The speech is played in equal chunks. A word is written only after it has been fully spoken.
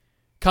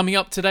Coming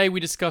up today, we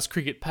discuss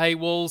cricket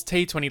paywalls,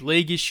 T20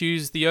 league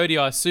issues, the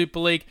ODI Super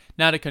League,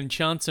 Natthakan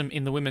Chantham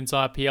in the women's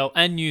IPL,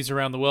 and news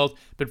around the world.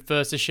 But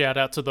first, a shout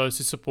out to those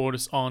who support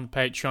us on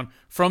Patreon.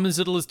 From as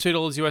little as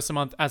 $2 US a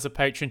month as a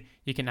patron,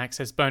 you can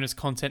access bonus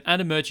content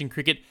and emerging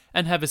cricket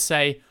and have a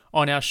say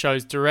on our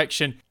show's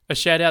direction. A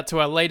shout out to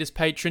our latest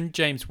patron,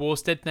 James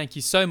Warstead. Thank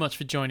you so much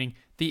for joining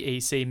the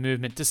EC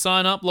movement. To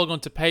sign up, log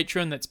on to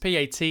Patreon. That's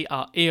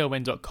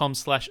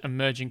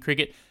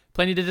patreon.com/emergingcricket.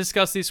 Plenty to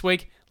discuss this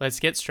week. Let's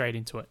get straight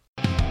into it.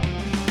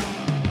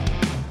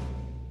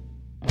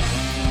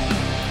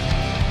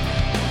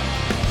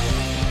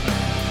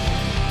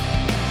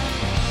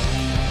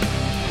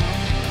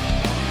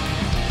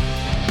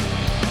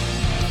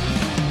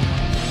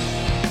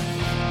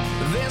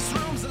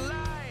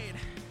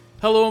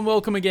 Hello and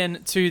welcome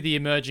again to the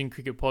Emerging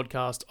Cricket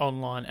Podcast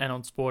online and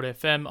on Sport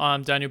FM.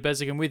 I'm Daniel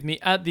Bezic, and with me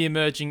at the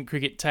Emerging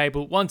Cricket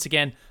table, once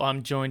again,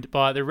 I'm joined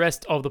by the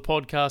rest of the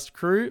podcast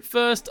crew.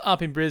 First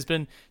up in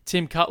Brisbane,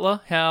 Tim Cutler.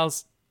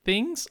 How's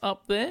things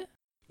up there?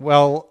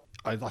 Well,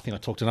 I think I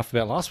talked enough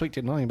about last week,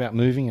 didn't I? About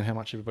moving and how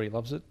much everybody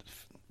loves it.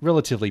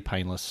 Relatively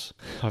painless.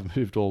 I've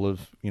moved all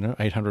of,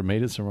 800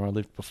 metres from where I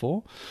lived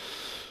before.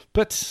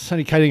 But it's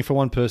only catering for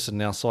one person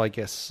now, so I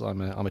guess I'm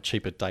a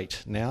cheaper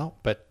date now.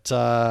 But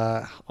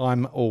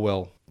I'm all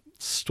well.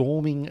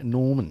 Storming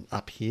Norman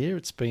up here.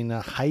 It's been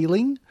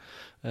hailing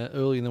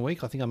early in the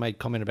week. I think I made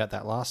comment about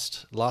that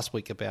last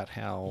week about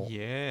how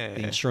the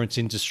insurance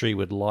industry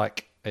would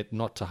like it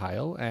not to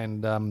hail.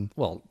 And,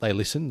 they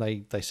listened.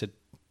 They said,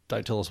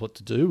 don't tell us what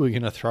to do. We're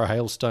going to throw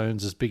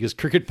hailstones as big as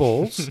cricket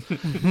balls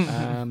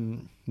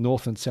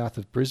north and south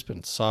of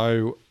Brisbane.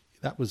 So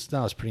that was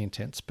pretty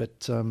intense,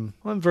 but I'm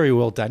very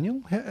well,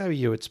 Daniel. How are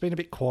you? It's been a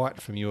bit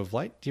quiet from you of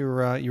late.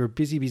 You're a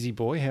busy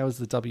boy. How is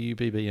the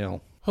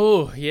WBBL?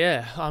 Oh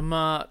yeah, I'm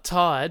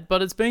tired,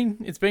 but it's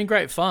been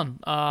great fun.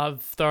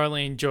 I've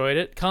thoroughly enjoyed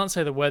it. Can't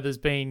say the weather's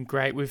been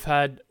great. We've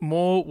had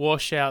more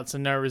washouts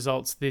and no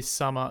results this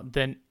summer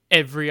than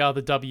every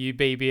other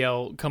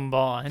WBBL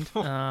combined.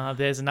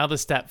 There's another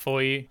stat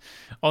for you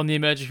on the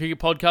Emerging Cricket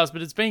Podcast,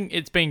 but it's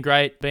been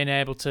great being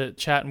able to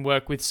chat and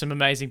work with some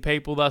amazing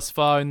people thus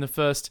far in the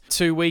first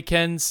two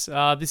weekends.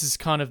 This is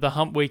kind of the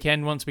hump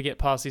weekend. Once we get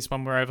past this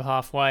one, we're over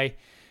halfway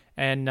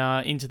and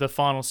into the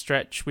final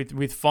stretch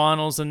with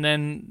finals, and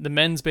then the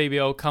men's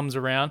BBL comes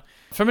around.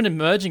 From an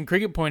emerging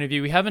cricket point of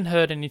view, we haven't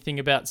heard anything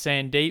about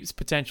Sandeep's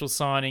potential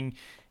signing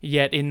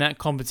yet in that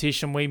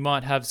competition. We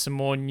might have some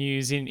more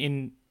news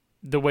in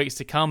the weeks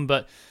to come,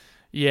 but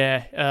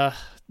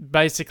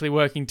basically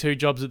working two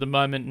jobs at the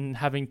moment and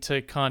having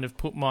to kind of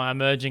put my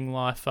emerging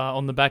life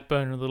on the back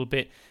burner a little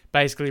bit,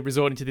 basically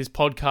resorting to this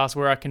podcast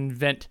where I can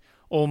vent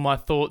all my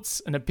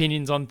thoughts and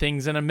opinions on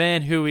things, and a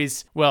man who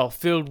is,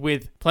 filled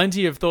with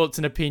plenty of thoughts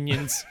and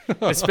opinions,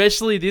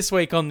 especially this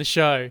week on the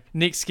show,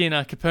 Nick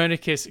Skinner,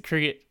 Copernicus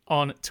Cricket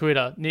on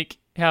Twitter. Nick,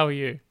 how are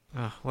you?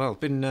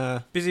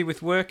 Been busy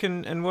with work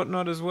and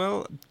whatnot as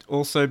well.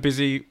 Also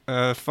busy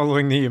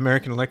following the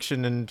American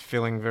election and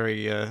feeling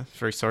very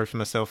sorry for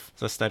myself.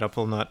 So I stayed up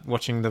all night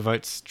watching the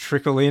votes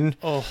trickle in.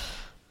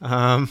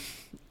 That's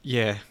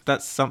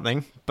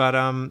something. But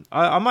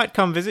I might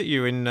come visit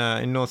you in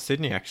North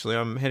Sydney, actually.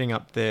 I'm heading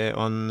up there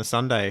on the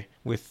Sunday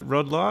with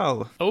Rod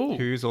Lyle,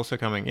 who's also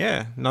coming.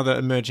 Yeah, another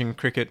emerging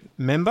cricket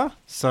member.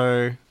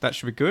 So that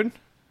should be good.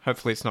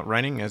 Hopefully it's not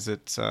raining, as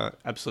it's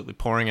absolutely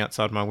pouring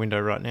outside my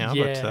window right now.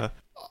 Yeah. But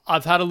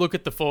I've had a look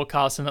at the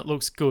forecast and it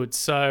looks good.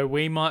 So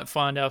we might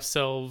find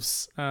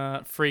ourselves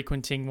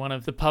frequenting one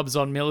of the pubs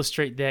on Miller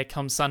Street there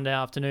come Sunday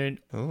afternoon.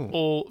 Ooh.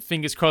 All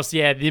fingers crossed.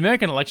 Yeah, the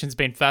American election's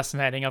been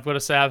fascinating. I've got to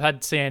say, I've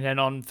had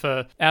CNN on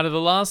for, out of the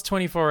last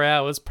 24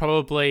 hours,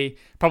 probably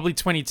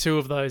 22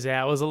 of those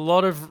hours. A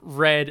lot of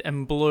red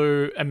and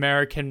blue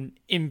American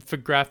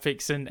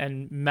infographics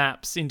and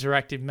maps,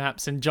 interactive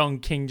maps, and John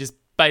King just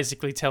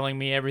basically telling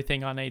me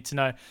everything I need to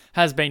know.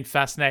 Has been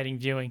fascinating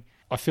viewing.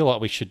 I feel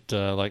like we should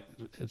cut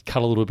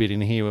a little bit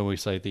in here when we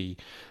say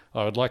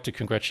I would like to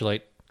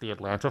congratulate the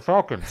Atlanta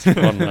Falcons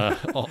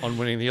on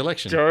winning the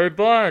election. Joe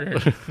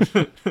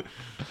Biden.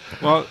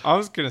 Well, I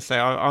was going to say,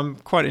 I'm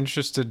quite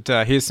interested.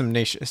 Here's some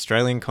niche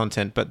Australian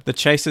content, but the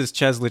Chaser's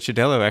Chaz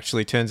Licciardello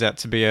actually turns out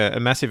to be a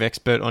massive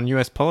expert on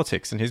US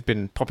politics, and he's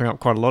been popping up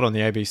quite a lot on the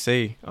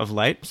ABC of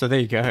late. So there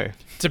you go.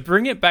 To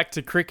bring it back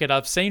to cricket,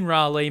 I've seen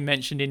Raleigh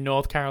mentioned in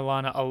North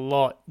Carolina a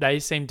lot. They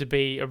seem to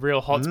be a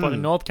real hotspot.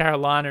 And North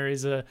Carolina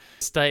is a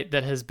state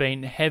that has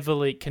been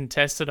heavily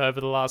contested over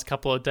the last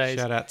couple of days.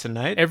 Shout out to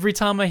Nate. Every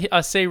time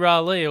I see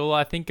Raleigh, all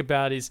I think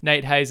about is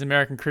Nate Hayes'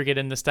 American Cricket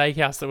and the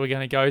steakhouse that we're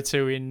going to go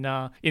to in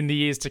the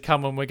years to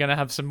come, when we're going to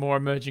have some more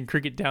emerging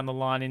cricket down the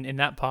line in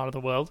that part of the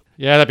world.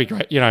 Yeah, that'd be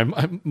great.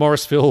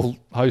 Morrisville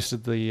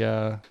hosted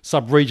the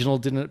sub-regional,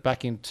 didn't it,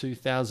 back in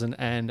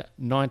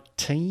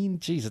 2019?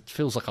 Geez, it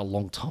feels like a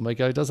long time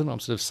ago, doesn't it? I'm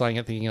sort of saying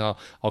it thinking, I'll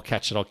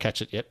catch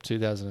it. Yep,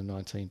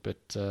 2019.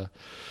 But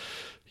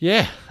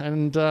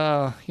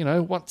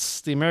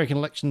once the American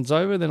election's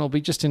over, then I'll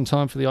be just in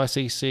time for the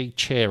ICC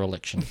chair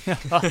election.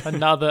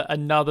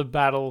 another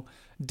battle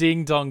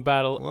ding-dong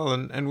battle. Well,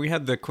 and we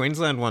had the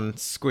Queensland one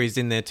squeezed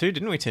in there too,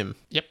 didn't we, Tim?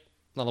 Yep.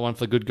 Another one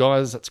for the good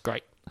guys. That's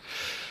great.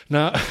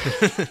 No.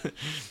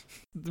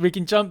 We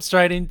can jump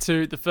straight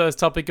into the first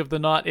topic of the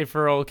night if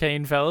we're all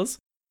keen, fellas.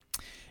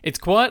 It's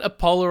quite a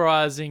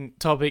polarising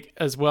topic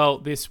as well,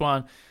 this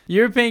one.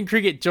 European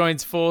cricket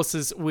joins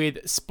forces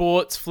with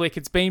sports flick.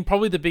 It's been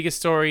probably the biggest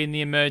story in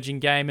the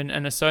emerging game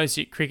and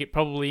associate cricket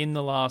probably in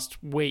the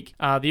last week.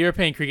 The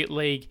European Cricket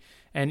League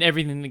and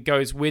everything that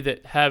goes with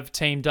it have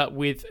teamed up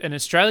with an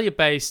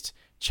Australia-based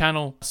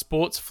channel,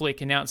 Sports Flick,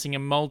 announcing a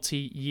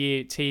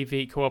multi-year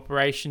TV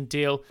cooperation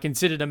deal,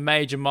 considered a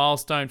major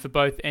milestone for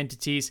both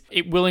entities.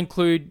 It will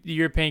include the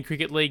European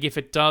Cricket League if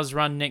it does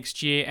run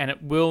next year, and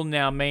it will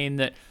now mean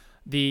that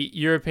the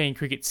European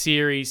Cricket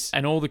Series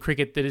and all the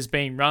cricket that is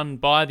being run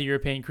by the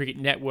European Cricket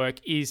Network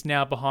is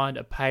now behind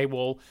a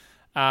paywall.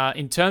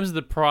 In terms of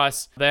the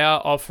price, they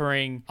are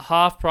offering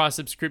half-price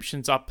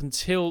subscriptions up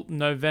until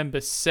November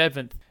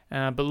 7th.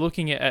 But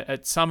looking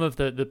at some of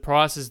the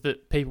prices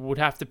that people would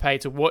have to pay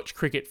to watch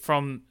cricket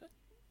from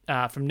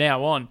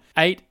now on,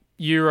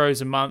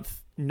 €8 a month,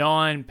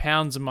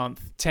 £9 a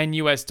month,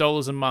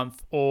 $10 a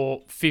month,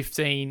 or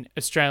 15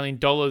 Australian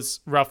dollars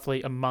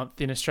roughly a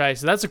month in Australia.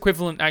 So that's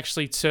equivalent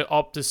actually to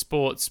Optus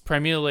Sports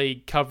Premier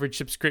League coverage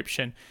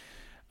subscription.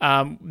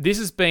 This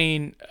has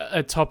been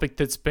a topic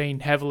that's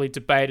been heavily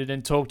debated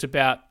and talked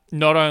about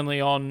not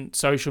only on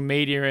social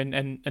media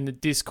and the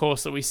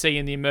discourse that we see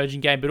in the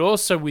emerging game, but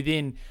also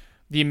within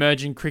the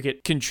emerging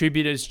cricket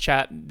contributors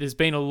chat. There's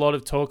been a lot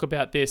of talk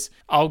about this.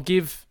 I'll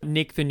give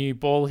Nick the new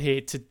ball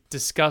here to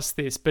discuss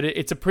this, but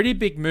it's a pretty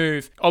big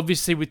move.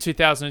 Obviously, with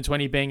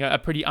 2020 being a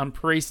pretty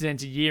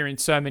unprecedented year in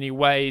so many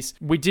ways,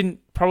 we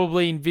didn't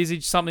probably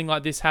envisage something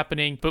like this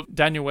happening, but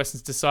Daniel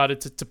Weston's decided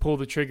to pull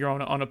the trigger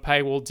on a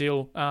paywall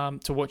deal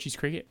to watch his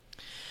cricket.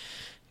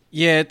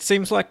 Yeah, it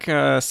seems like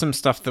some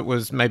stuff that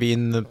was maybe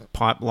in the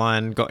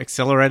pipeline got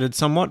accelerated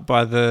somewhat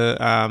by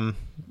the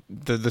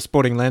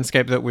sporting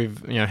landscape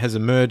that has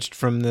emerged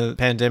from the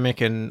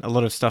pandemic, and a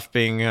lot of stuff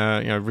being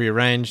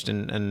rearranged,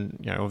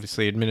 and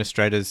obviously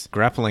administrators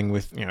grappling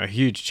with a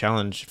huge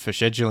challenge for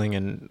scheduling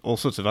and all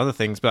sorts of other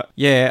things. But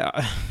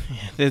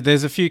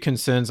there's a few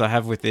concerns I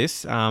have with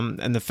this,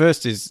 and the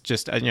first is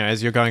just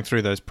as you're going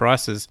through those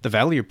prices, the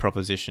value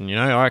proposition.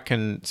 I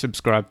can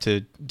subscribe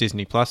to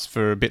Disney Plus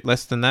for a bit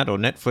less than that, or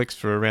Netflix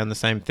for around the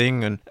same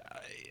thing, and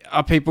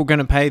are people going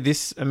to pay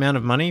this amount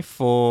of money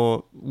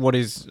for what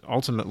is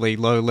ultimately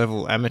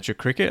low-level amateur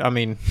cricket? I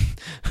mean,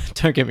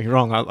 don't get me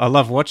wrong, I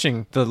love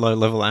watching the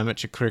low-level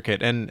amateur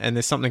cricket, and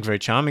there's something very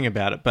charming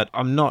about it, but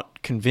I'm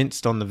not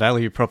convinced on the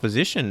value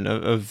proposition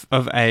of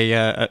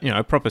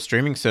a proper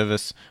streaming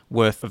service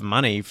worth of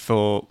money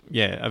for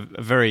a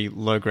very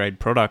low-grade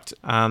product.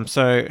 I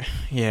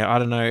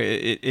don't know.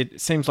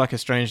 It seems like a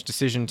strange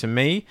decision to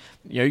me.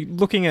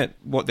 Looking at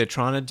what they're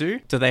trying to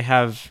do they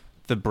have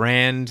the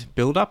brand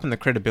build up and the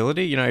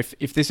credibility?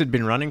 If this had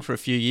been running for a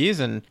few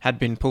years and had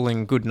been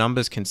pulling good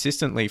numbers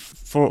consistently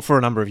for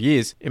a number of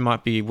years, it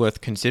might be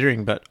worth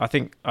considering. But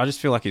I just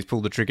feel like he's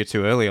pulled the trigger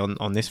too early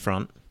on this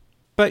front.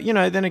 But,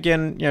 then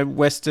again,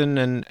 Weston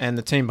and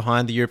the team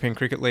behind the European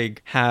Cricket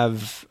League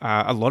have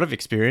a lot of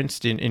experience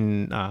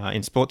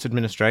in sports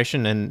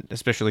administration, and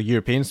especially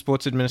European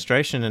sports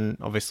administration. And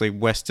obviously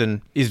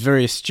Weston is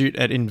very astute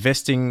at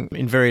investing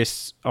in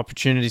various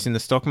opportunities in the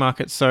stock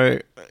market. So,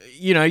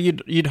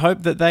 you'd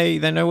hope that they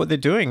know what they're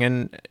doing,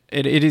 and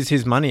it is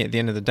his money at the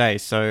end of the day.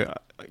 So,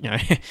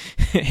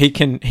 he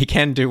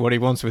can do what he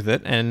wants with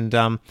it.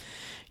 And,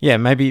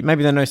 maybe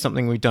they know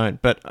something we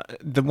don't. But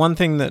the one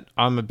thing that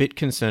I'm a bit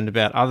concerned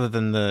about, other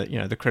than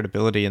the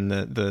credibility and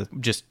the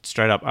just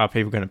straight up, are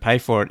people going to pay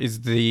for it,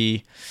 is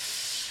the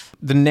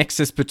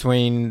nexus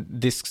between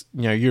this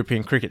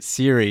European Cricket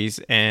Series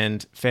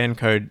and Fan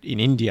Code in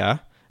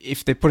India.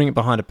 If they're putting it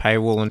behind a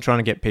paywall and trying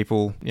to get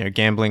people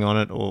gambling on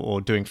it or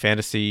doing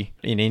fantasy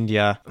in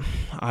India,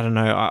 I don't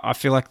know. I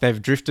feel like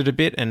they've drifted a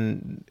bit.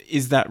 And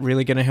is that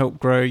really going to help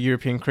grow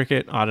European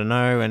cricket? I don't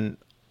know. And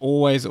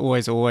always,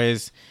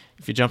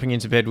 if you're jumping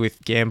into bed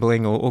with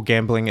gambling or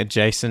gambling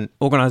adjacent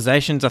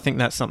organisations, I think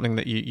that's something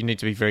that you need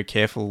to be very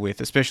careful with,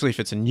 especially if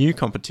it's a new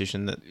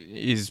competition that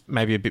is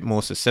maybe a bit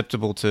more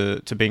susceptible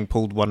to being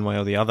pulled one way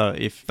or the other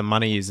if the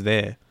money is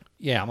there.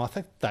 Yeah, I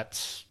think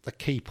that's the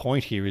key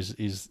point here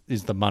is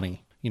the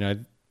money.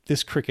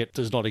 This cricket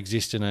does not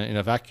exist in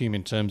a vacuum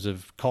in terms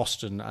of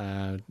cost,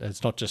 and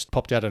it's not just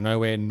popped out of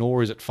nowhere,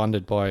 nor is it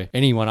funded by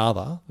anyone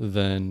other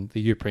than the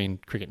European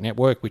Cricket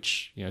Network,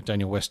 which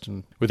Daniel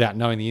Weston, without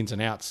knowing the ins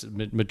and outs,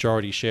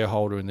 majority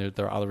shareholder, and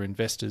there are other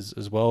investors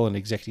as well, and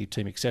executive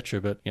team, etc.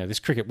 But this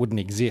cricket wouldn't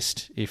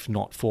exist if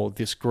not for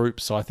this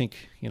group. So I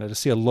think to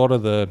see a lot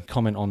of the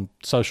comment on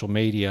social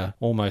media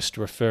almost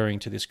referring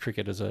to this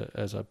cricket as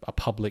a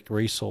public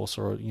resource,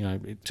 or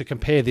to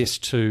compare this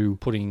to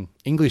putting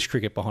English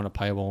cricket behind a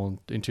paywall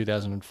in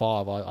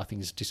 2005, I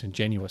think is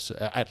disingenuous,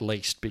 at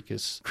least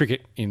because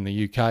cricket in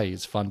the UK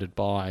is funded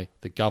by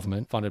the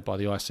government, funded by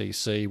the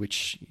ICC,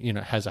 which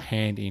has a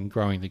hand in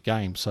growing the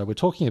game. So we're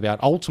talking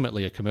about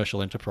ultimately a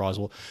commercial enterprise,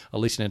 or at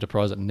least an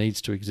enterprise that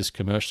needs to exist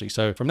commercially.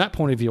 So from that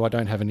point of view, I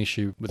don't have an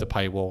issue with a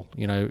paywall.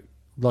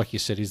 like you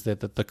said, is that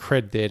the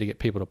cred there to get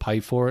people to pay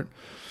for it.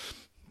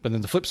 But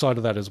then the flip side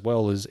of that as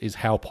well is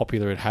how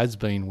popular it has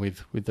been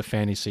with the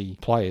fantasy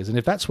players. And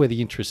if that's where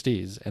the interest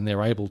is and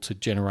they're able to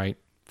generate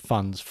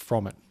funds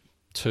from it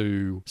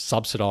to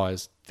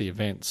subsidise the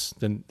events,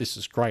 then this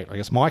is great. I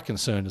guess my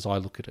concern as I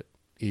look at it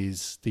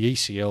is the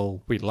ECL.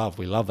 We love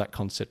that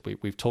concept.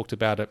 We've talked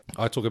about it.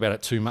 I talk about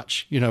it too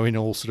much, in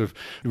all sort of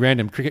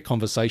random cricket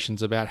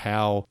conversations about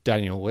how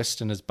Daniel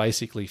Weston has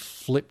basically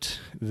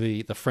flipped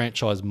the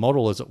franchise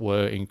model, as it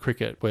were, in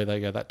cricket, where they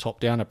go that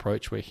top-down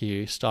approach, where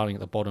here, starting at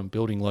the bottom,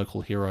 building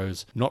local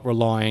heroes, not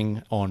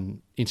relying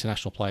on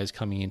international players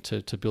coming in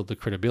to build the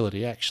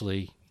credibility,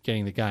 actually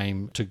getting the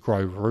game to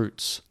grow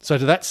roots. So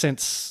to that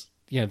sense,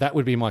 that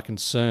would be my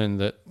concern,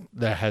 that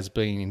there has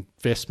been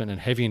investment and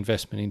heavy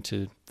investment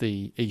into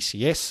the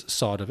ECS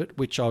side of it,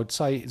 which I would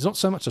say is not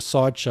so much a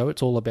sideshow.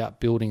 It's all about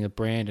building a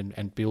brand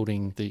and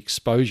building the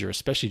exposure,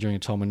 especially during a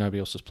time when nobody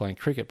else was playing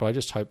cricket. But I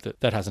just hope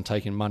that hasn't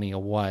taken money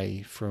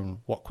away from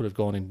what could have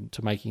gone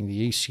into making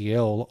the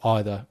ECL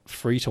either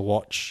free to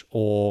watch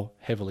or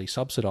heavily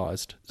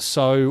subsidised.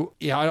 So,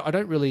 I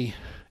don't really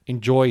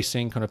enjoy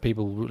seeing kind of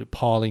people really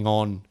piling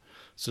on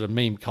sort of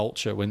meme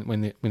culture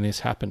when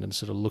this happened, and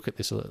sort of look at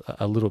this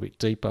a little bit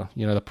deeper.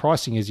 The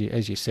pricing, as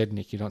you said,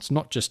 Nick, it's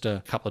not just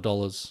a couple of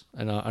dollars,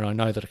 and I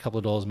know that a couple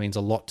of dollars means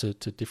a lot to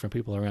different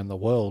people around the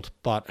world.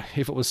 But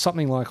if it was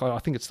something like, I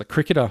think it's the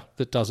cricketer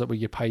that does it, where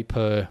you pay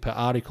per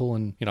article,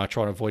 and I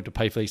try to avoid to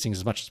pay for these things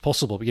as much as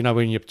possible. But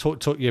when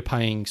you're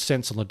paying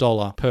cents on the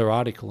dollar per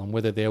article, and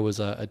whether there was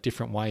a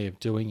different way of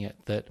doing it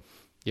that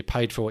you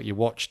paid for what you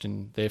watched,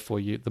 and therefore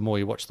the more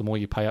you watch, the more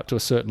you pay up to a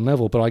certain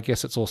level. But I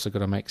guess it's also got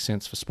to make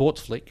sense for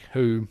Sportsflick,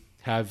 who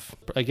have,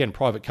 again,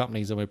 private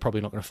companies, and we're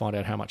probably not going to find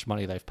out how much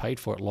money they've paid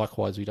for it.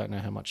 Likewise, we don't know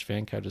how much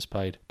Fancode has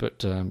paid.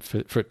 But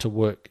for it to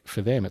work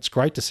for them, it's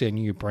great to see a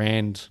new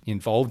brand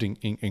involved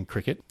in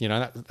cricket.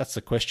 That's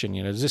the question.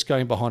 Is this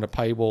going behind a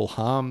paywall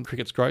harm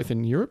cricket's growth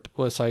in Europe?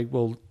 Or say,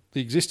 well, the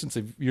existence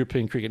of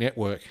European Cricket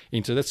Network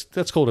into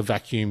that's called a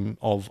vacuum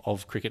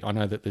of cricket. I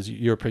know that there's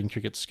European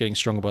cricket's getting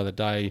stronger by the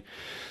day,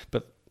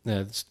 but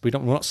we're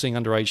not seeing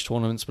underage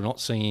tournaments. We're not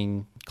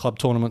seeing club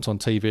tournaments on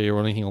TV or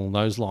anything along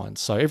those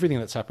lines. So everything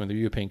that's happened with the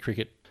European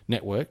Cricket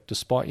Network,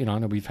 despite I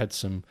know we've had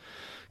some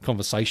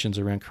conversations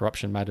around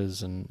corruption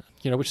matters, and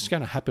which is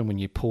going to happen when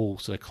you pull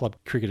sort of club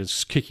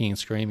cricketers kicking and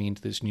screaming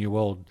into this new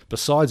world.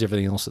 Besides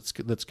everything else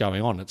that's going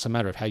on, it's a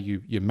matter of how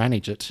you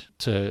manage it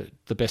to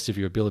the best of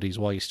your abilities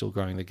while you're still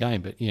growing the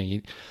game. But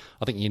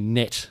I think your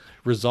net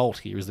result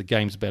here is the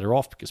game's better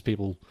off, because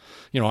people,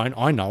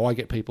 I know I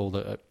get people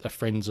that are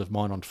friends of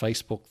mine on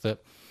Facebook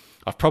that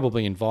I've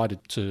probably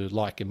invited to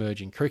like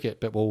emerging cricket,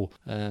 but will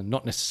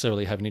not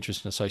necessarily have an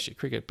interest in associate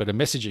cricket, but are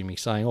messaging me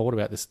saying, what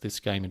about this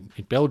game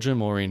in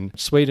Belgium or in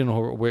Sweden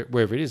or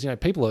wherever it is?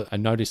 People are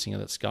noticing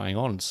that's going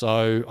on.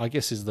 So I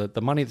guess is the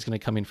money that's going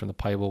to come in from the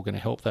paywall going to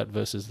help that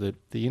versus the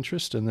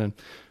interest? And then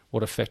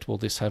what effect will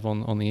this have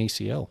on the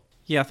ECL?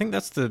 Yeah, I think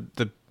that's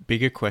the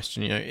bigger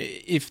question.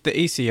 If the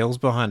ECL's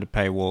behind a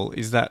paywall,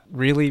 is that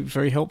really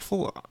very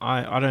helpful?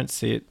 I don't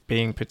see it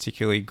being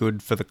particularly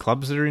good for the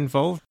clubs that are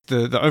involved.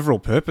 The overall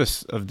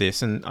purpose of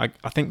this, and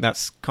I think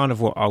that's kind of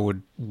what I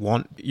would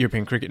want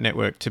European Cricket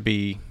Network to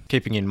be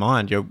keeping in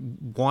mind.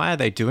 Why are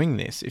they doing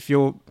this? If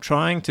you're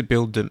trying to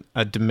build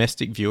a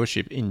domestic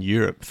viewership in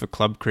Europe for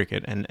club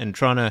cricket and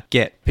trying to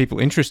get people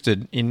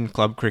interested in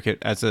club cricket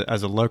as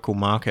a local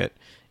market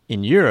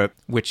in Europe,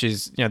 which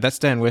is, that's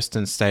Dan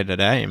Weston's stated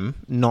aim,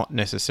 not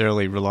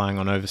necessarily relying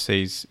on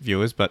overseas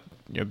viewers, but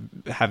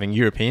having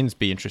Europeans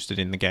be interested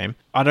in the game.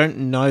 I don't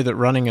know that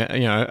running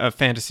a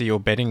fantasy or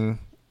betting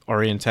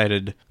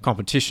orientated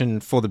competition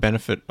for the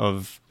benefit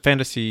of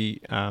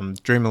fantasy,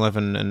 Dream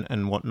 11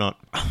 and whatnot.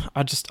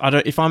 I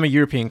don't. If I'm a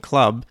European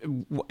club,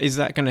 is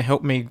that going to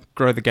help me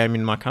grow the game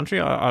in my country?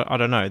 I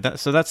don't know.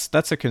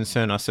 That's a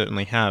concern I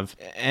certainly have.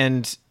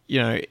 And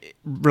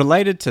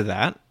related to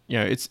that,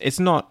 it's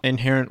not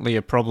inherently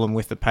a problem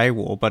with the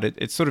paywall, but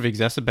it's sort of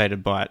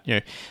exacerbated by it.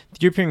 The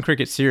European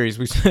Cricket Series,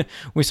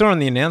 we saw on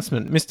the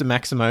announcement, Mr.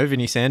 Maximo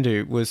Vinny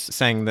Sandhu was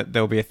saying that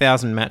there'll be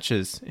 1,000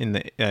 matches in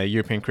the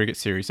European Cricket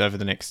Series over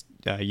the next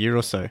year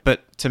or so.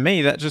 But to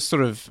me, that just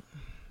sort of,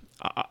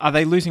 are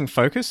they losing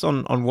focus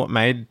on what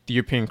made the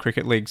European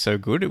Cricket League so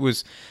good? It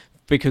was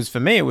because for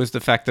me, it was the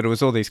fact that it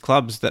was all these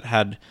clubs that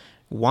had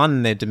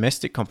won their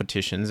domestic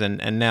competitions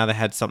and now they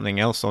had something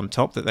else on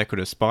top that they could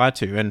aspire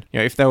to. And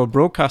if they were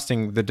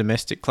broadcasting the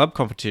domestic club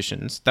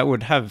competitions, that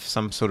would have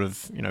some sort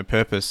of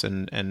purpose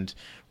and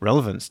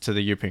relevance to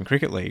the European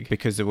Cricket League,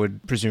 because it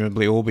would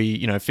presumably all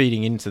be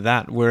feeding into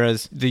that.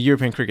 Whereas the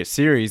European Cricket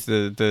Series,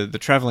 the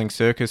travelling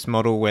circus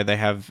model, where they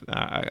have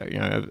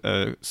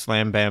a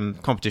slam bam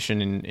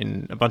competition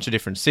in a bunch of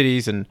different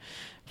cities and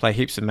play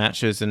heaps of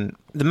matches, and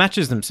the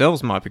matches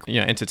themselves might be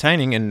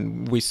entertaining.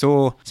 And we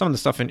saw some of the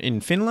stuff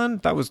in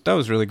Finland that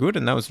was really good,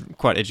 and that was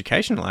quite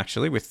educational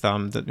actually, with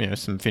some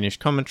Finnish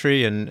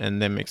commentary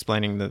and them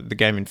explaining the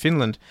game in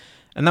Finland.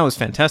 and that was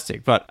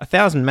fantastic. But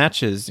 1,000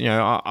 matches,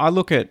 I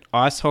look at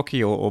ice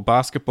hockey or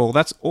basketball,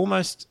 that's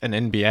almost an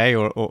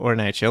NBA or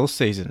NHL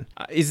season.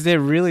 Is there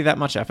really that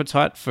much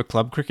appetite for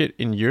club cricket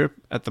in Europe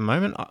at the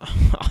moment?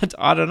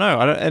 I don't know.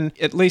 And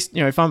at least,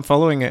 if I'm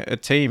following a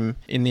team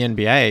in the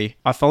NBA,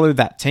 I follow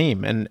that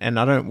team and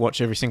I don't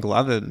watch every single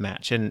other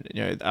match. And,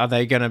 are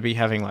they going to be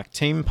having like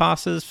team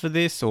passes for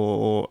this,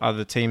 or are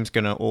the teams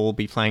going to all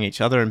be playing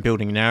each other and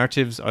building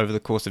narratives over the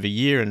course of a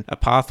year and a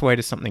pathway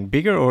to something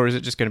bigger? Or is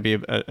it just going to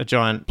be a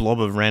giant blob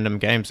of random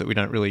games that we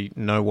don't really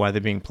know why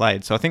they're being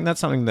played? So I think that's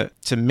something that,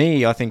 to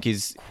me, I think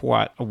is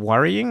quite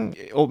worrying.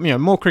 Or,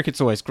 more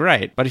cricket's always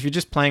great, but if you're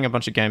just playing a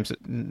bunch of games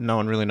that no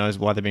one really knows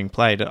why they're being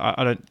played,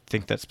 I don't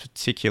think that's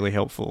particularly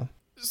helpful.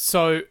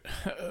 So,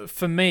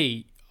 for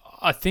me,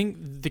 I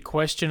think the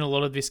question a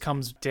lot of this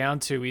comes down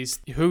to is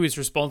who is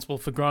responsible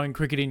for growing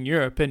cricket in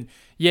Europe. And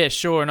yeah,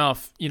 sure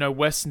enough,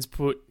 Weston's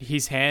put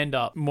his hand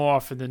up more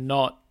often than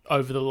not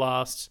over the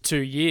last 2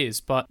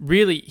 years. But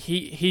really,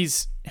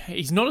 he's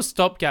not a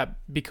stopgap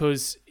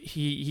because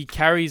he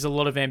carries a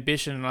lot of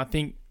ambition. And I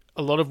think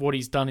a lot of what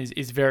he's done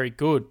is very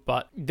good.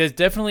 But there's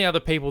definitely other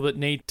people that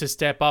need to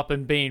step up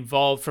and be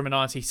involved from an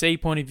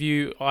ICC point of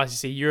view,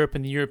 ICC Europe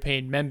and the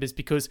European members,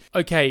 because,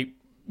 okay,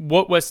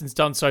 what Weston's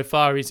done so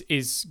far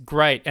is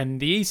great,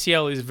 and the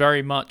ECL is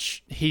very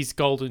much his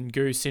golden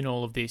goose in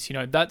all of this.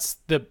 That's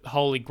the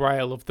holy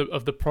grail of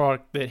the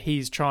product that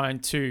he's trying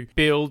to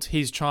build,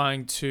 he's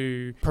trying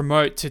to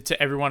promote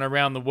to everyone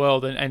around the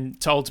world and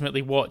to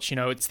ultimately watch.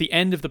 It's the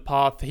end of the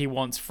path he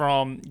wants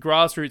from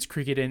grassroots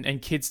cricket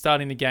and kids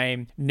starting the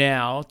game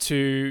now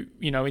to,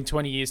 in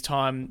 20 years'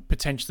 time,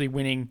 potentially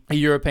winning a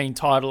European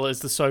title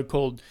as the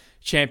so-called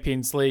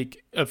Champions League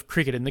of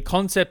cricket. And the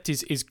concept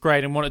is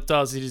great, and what it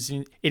does is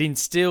it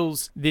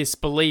instills this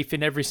belief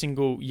in every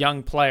single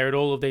young player at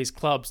all of these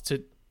clubs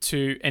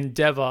to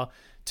endeavour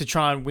to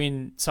try and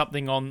win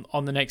something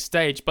on the next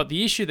stage. But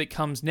the issue that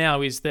comes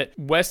now is that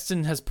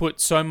Weston has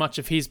put so much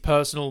of his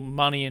personal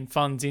money and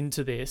funds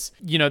into this.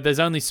 There's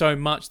only so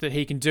much that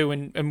he can do,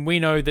 and we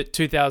know that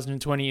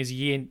 2020 is a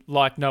year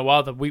like no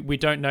other. We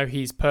don't know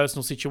his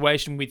personal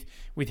situation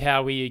with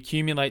how he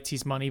accumulates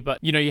his money, but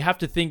you have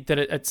to think that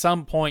at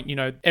some point,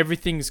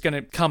 everything's going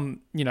to come,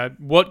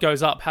 what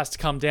goes up has to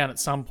come down at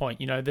some point.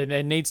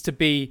 There needs to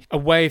be a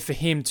way for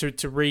him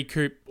to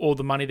recoup all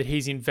the money that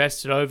he's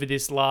invested over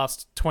this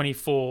last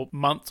 24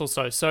 months or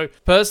so. So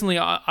personally,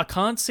 I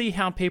can't see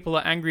how people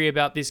are angry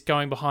about this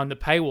going behind the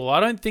paywall. I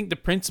don't think the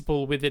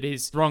principle with it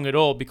is wrong at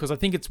all, because I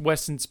think it's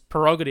Weston's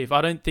prerogative.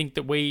 I don't think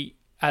that we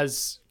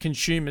as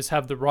consumers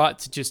have the right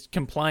to just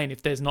complain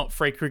if there's not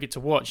free cricket to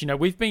watch.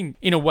 We've been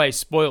in a way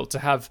spoiled to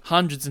have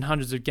hundreds and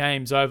hundreds of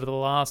games over the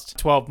last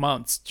 12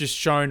 months just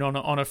shown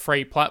on a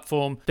free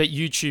platform that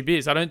YouTube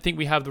is. I don't think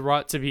we have the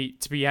right to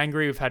be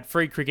angry. We've had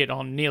free cricket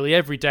on nearly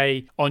every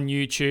day on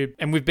YouTube,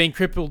 and we've been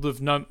crippled with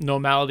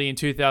normality in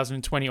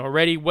 2020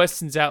 already.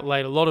 Weston's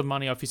outlaid a lot of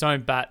money off his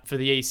own bat for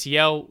the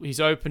ECL. He's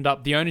opened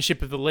up the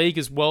ownership of the league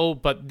as well,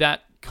 but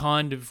that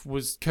kind of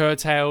was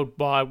curtailed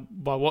by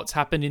what's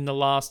happened in the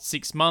last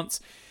 6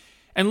 months.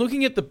 And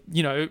looking at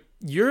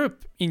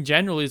Europe in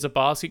general is a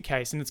basket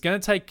case, and it's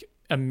going to take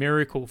a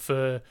miracle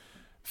for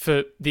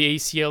the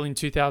ECL in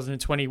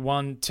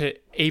 2021 to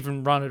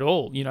even run at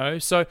all,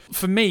 So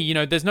for me,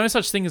 there's no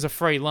such thing as a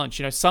free lunch.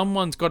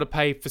 Someone's got to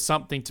pay for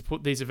something to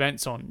put these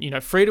events on.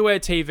 Free-to-air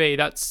TV,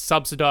 that's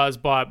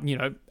subsidized by,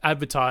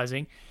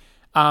 advertising.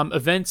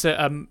 Events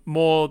are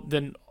more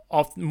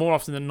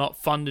often than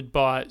not funded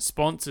by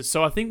sponsors.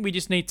 So I think we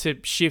just need to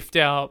shift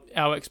our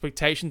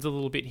expectations a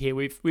little bit here.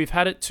 We've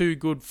had it too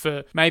good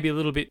for maybe a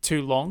little bit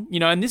too long.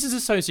 And this is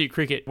associate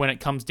cricket when it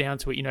comes down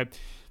to it.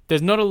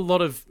 There's not a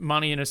lot of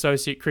money in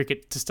associate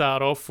cricket to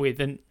start off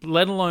with, and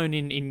let alone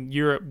in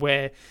Europe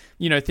where,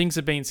 things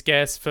have been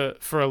scarce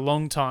for a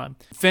long time.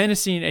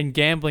 Fantasy and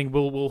gambling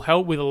will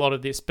help with a lot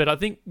of this, but I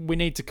think we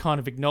need to kind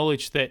of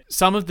acknowledge that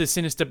some of the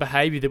sinister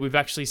behaviour that we've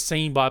actually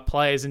seen by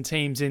players and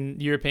teams in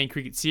the European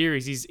Cricket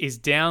Series is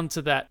down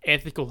to that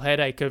ethical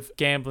headache of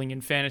gambling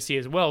and fantasy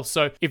as well.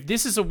 So if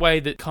this is a way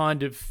that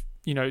kind of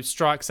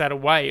strikes that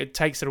away, it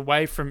takes it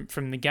away from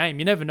the game.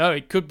 You never know.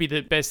 It could be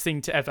the best thing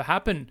to ever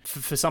happen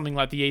for something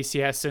like the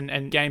ECS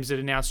and games that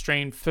are now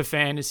streamed for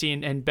fantasy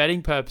and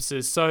betting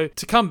purposes. So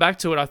to come back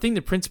to it, I think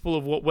the principle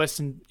of what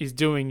Weston is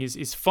doing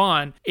is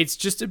fine. It's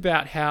just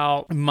about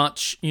how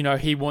much,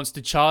 he wants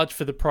to charge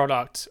for the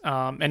product.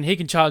 And he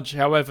can charge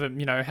however,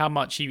 how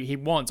much he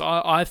wants.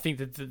 I think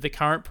that the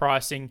current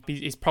pricing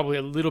is probably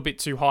a little bit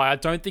too high. I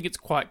don't think it's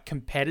quite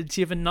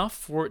competitive enough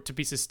for it to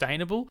be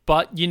sustainable,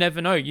 but you never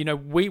know.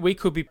 We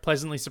could be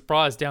pleasantly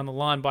surprised down the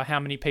line by how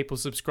many people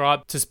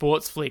subscribe to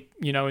Sportsflick,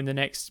 in the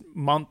next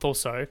month or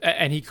so.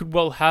 And he could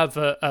well have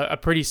a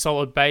pretty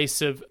solid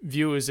base of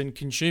viewers and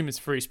consumers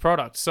for his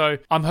product. So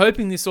I'm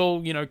hoping this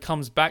all,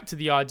 comes back to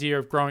the idea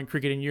of growing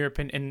cricket in Europe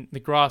and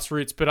the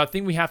grassroots. But I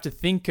think we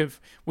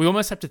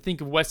almost have to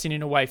think of Weston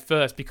in a way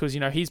first, because,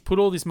 he's put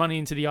all this money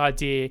into the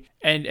idea,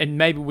 and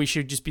maybe we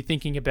should just be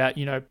thinking about,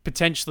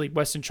 potentially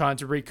Weston trying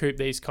to recoup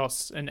these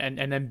costs and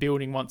then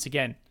building once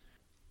again.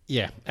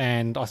 Yeah,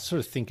 and I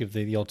sort of think of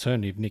the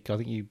alternative, Nick. I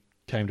think you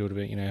came to it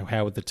about,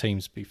 how would the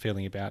teams be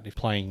feeling about if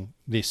playing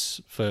this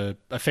for,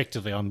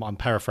 effectively, I'm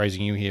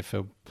paraphrasing you here,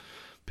 for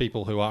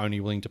people who are only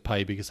willing to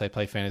pay because they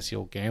play fantasy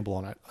or gamble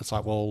on it. It's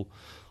like, well,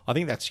 I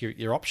think that's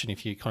your option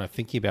if you kind of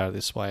thinking about it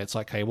this way. It's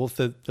like, okay, well, if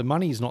the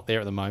money is not there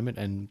at the moment,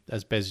 and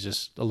as Bez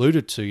just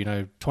alluded to,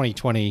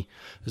 2020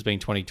 has been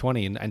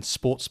 2020, and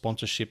sports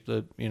sponsorship,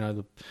 the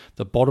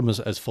bottom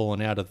has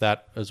fallen out of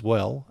that as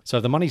well. So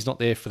if the money's not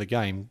there for the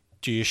game,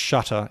 do you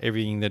shutter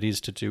everything that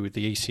is to do with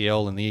the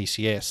ECL and the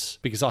ECS?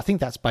 Because I think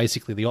that's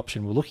basically the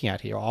option we're looking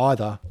at here.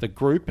 Either the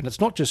group, and it's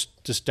not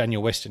just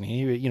Daniel Weston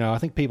here. I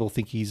think people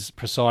think he's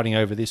presiding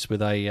over this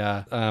with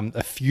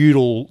a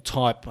feudal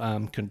type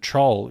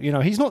control.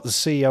 He's not the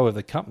CEO of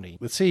the company.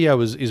 The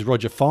CEO is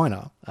Roger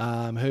Finer,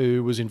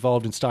 who was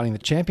involved in starting the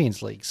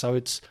Champions League.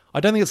 So I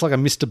don't think it's like a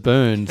Mr.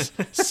 Burns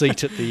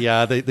seat at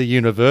the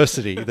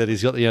university that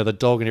he's got the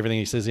dog and everything.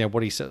 He says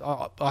what he said.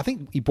 I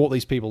think he brought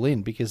these people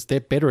in because they're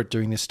better at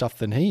doing this stuff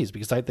than he is,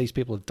 because these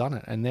people have done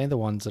it, and they're the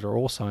ones that are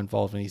also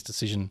involved in his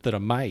decision that are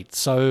made.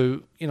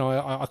 So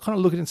I kind of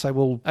look at it and say,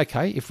 well,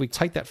 okay, if we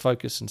take that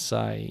focus and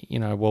say,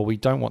 well, we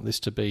don't want this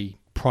to be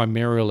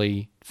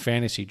primarily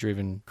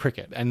fantasy-driven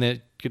cricket, and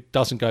that it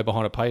doesn't go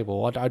behind a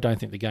paywall, I don't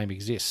think the game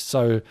exists.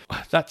 So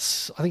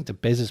that's, I think, to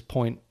Bez's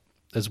point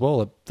as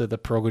well, the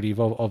prerogative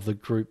of the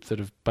group that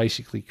have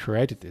basically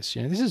created this.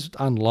 This is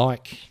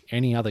unlike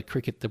any other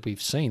cricket that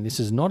we've seen. This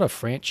is not a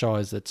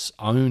franchise that's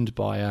owned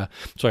by a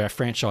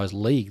franchise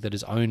league that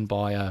is owned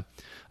by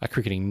a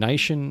cricketing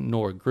nation,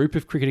 nor a group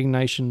of cricketing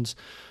nations,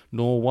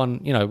 nor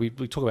one,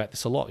 we talk about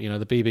this a lot.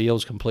 The BBL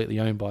is completely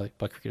owned by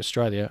Cricket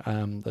Australia.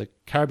 The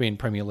Caribbean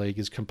Premier League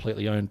is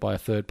completely owned by a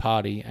third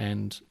party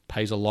and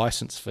pays a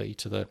license fee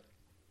to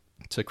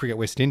Cricket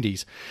West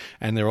Indies,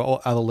 and there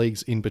are other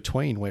leagues in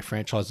between where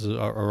franchises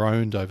are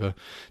owned over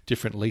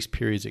different lease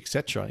periods,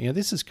 etc.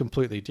 This is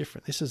completely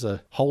different. This is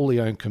a wholly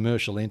owned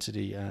commercial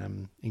entity,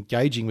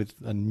 engaging with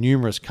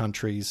numerous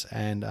countries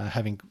and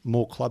having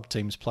more club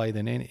teams play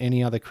than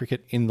any other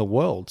cricket in the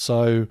world.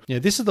 So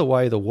this is the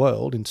way of the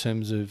world in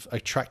terms of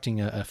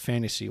attracting a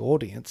fantasy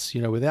audience,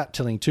 without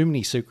telling too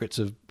many secrets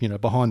of,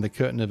 behind the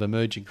curtain of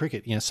emerging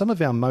cricket. Some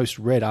of our most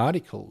read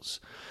articles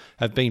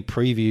have been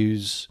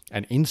previews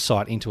and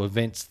insight into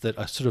events that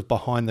are sort of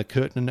behind the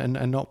curtain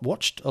and not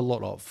watched a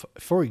lot of.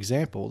 For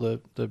example,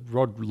 the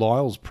Rod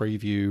Lyles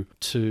preview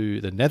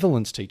to the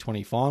Netherlands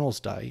T20 Finals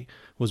Day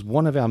was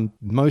one of our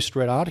most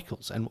read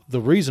articles. And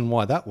the reason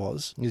why that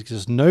was is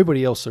because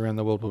nobody else around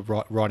the world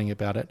was writing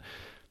about it.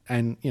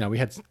 And, we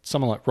had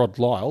someone like Rod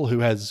Lyle who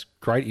has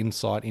great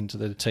insight into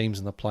the teams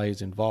and the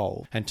players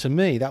involved. And to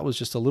me, that was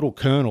just a little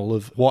kernel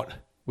of what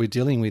we're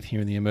dealing with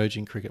here in the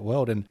emerging cricket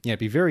world. And it'd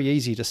be very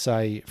easy to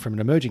say from an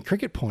emerging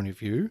cricket point of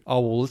view, oh,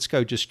 well, let's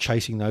go just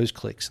chasing those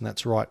clicks, and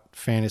that's right,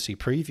 fantasy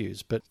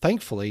previews. But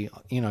thankfully,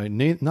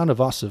 none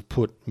of us have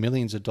put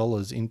millions of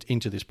dollars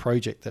into this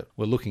project that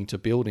we're looking to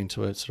build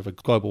into a sort of a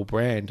global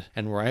brand,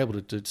 and we're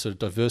able to sort of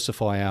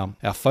diversify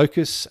our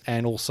focus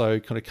and also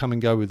kind of come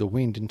and go with the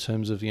wind in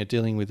terms of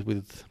dealing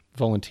with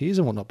volunteers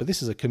and whatnot. But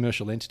this is a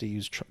commercial entity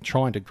who's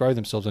trying to grow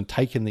themselves and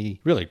picked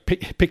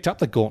up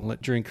the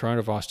gauntlet during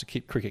coronavirus to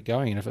keep cricket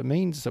going. And if it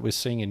means that we're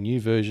seeing a new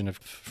version of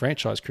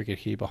franchise cricket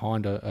here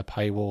behind a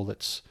paywall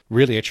that's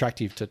really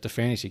attractive to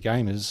fantasy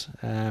gamers,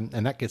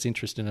 and that gets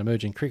interest in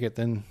emerging cricket,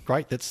 then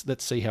great,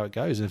 let's see how it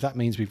goes. And if that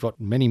means we've got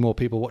many more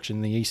people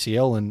watching the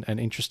ECL and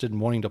interested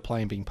in wanting to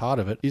play and being part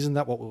of it, isn't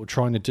that what we were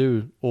trying to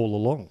do all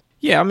along?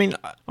 Yeah, I mean,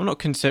 I'm not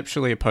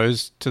conceptually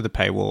opposed to the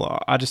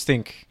paywall. I just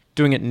think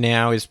doing it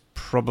now is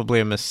probably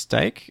a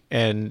mistake.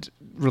 And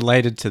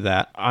related to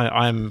that,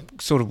 I'm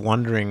sort of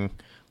wondering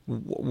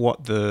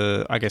what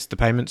the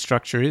payment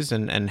structure is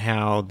and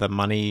how the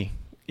money,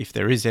 if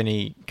there is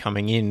any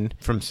coming in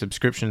from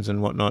subscriptions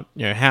and whatnot,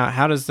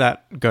 how does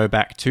that go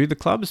back to the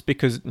clubs?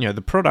 Because,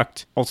 the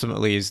product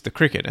ultimately is the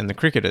cricket and the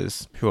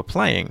cricketers who are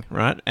playing,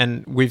 right?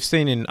 And we've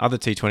seen in other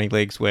T20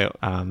 leagues where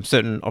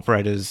certain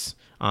operators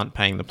aren't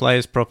paying the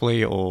players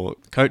properly, or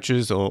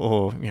coaches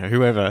or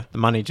whoever, the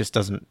money just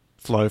doesn't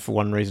flow for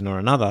one reason or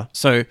another.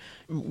 So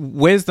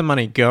where's the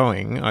money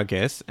going, I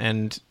guess?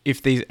 And if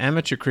these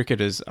amateur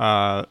cricketers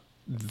are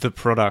the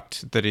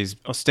product that is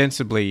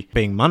ostensibly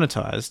being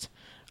monetized,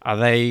 are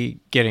they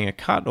getting a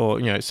cut?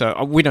 Or,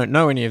 so we don't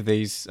know any of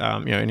these,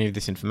 any of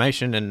this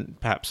information, and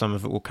perhaps some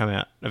of it will come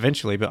out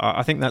eventually. But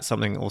I think that's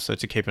something also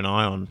to keep an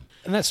eye on.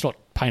 And that's not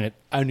painted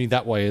only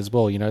that way as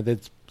well.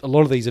 There's a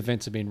lot of these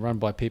events have been run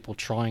by people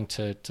trying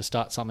to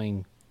start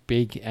something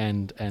big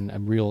and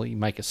really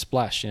make a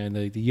splash. The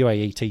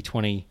UAE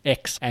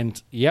T20X, and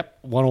yep,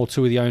 one or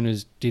two of the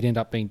owners did end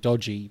up being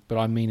dodgy, but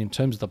I mean, in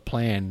terms of the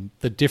plan,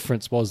 the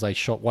difference was they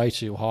shot way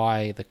too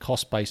high. The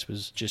cost base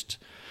was just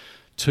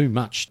too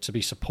much to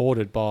be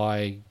supported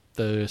by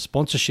the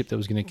sponsorship that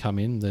was going to come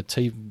in. The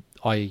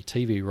i.e.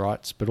 TV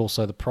rights, but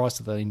also the price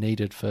that they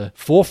needed for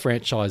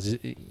franchises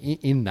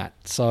in that.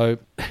 So,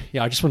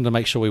 yeah, I just wanted to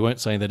make sure we weren't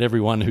saying that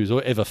everyone who's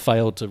ever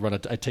failed to run a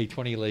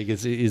T20 league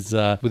is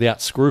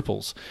without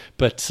scruples.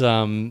 But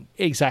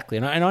exactly,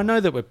 and I know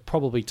that we're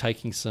probably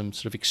taking some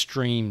sort of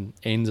extreme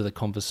ends of the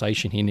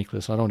conversation here,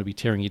 Nicholas. I don't want to be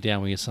tearing you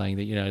down when you're saying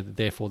that,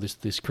 therefore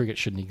this cricket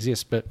shouldn't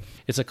exist. But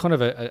it's a kind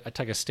of a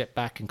take a step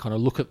back and kind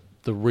of look at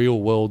the real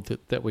world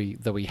that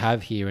we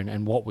have here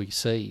and what we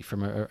see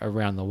from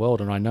around the world.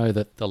 And I know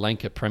that the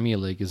Lanka Premier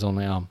League is on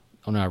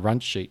our run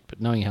sheet,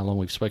 but knowing how long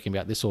we've spoken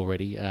about this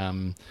already,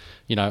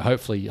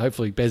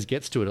 hopefully Bez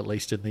gets to it at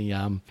least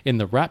in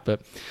the wrap.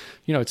 But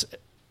it's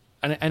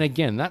and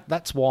again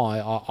that's why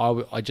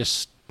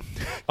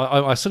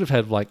I sort of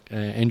had like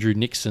Andrew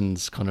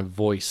Nixon's kind of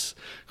voice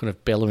kind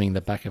of bellowing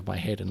the back of my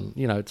head, and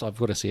I've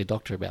got to see a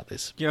doctor about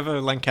this. Do you have a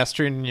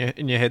Lancastrian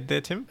in your head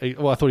there, Tim?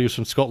 Well, I thought he was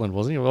from Scotland,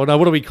 wasn't he? Well, no,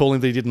 what do we call him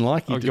that he didn't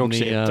like?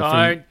 Yorkshire.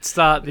 Don't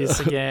start this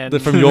again.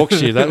 From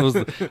Yorkshire. That was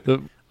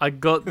the I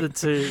got the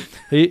two.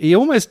 He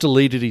almost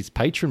deleted his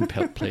patron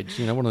pledge.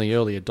 One of the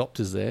early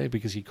adopters there,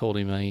 because he called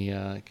him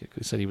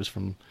said he was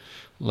from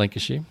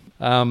Lancashire.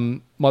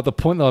 The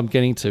point that I'm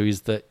getting to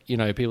is that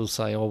people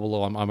say, "Oh,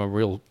 well, I'm a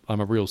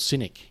real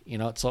cynic."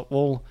 It's like,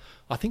 well,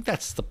 I think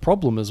that's the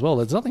problem as well.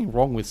 There's nothing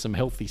wrong with some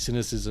healthy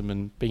cynicism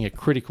and being a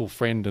critical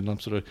friend. And I'm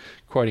sort of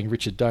quoting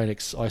Richard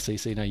Donix,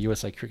 ICC,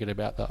 USA Cricket,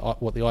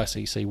 about what the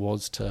ICC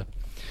was to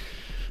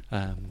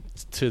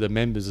the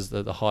members as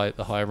the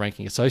higher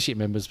ranking associate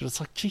members. But it's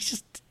like,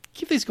 Jesus,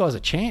 give these guys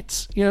a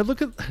chance.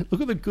 Look at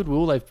the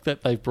goodwill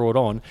that they've brought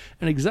on,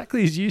 and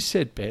exactly as you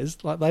said,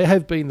 Bez, like they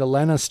have been the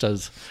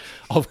Lannisters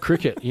of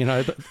cricket.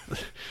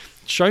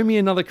 Show me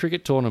another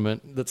cricket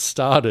tournament that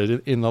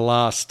started in the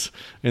last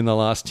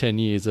 10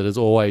 years that has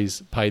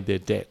always paid their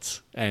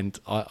debts. And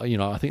I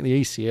think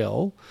the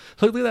ECL,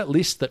 look at that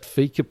list that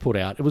FICA put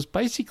out. It was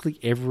basically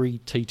every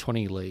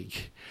T20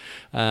 league,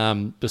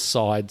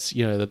 besides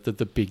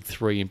the big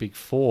three and big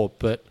four.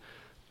 But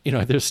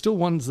there's still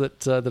ones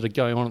that are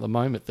going on at the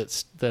moment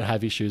that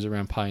have issues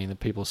around paying,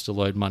 that people are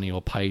still owed money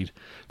or paid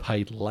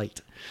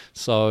late.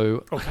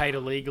 So or paid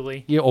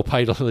illegally. Yeah, or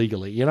paid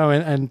illegally.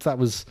 And that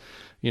was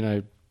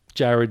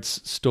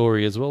Jared's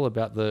story as well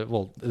about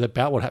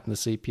about what happened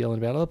to CPL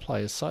and about other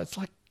players. So it's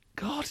like,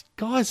 God,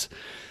 guys,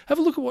 have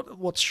a look at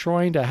what's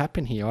trying to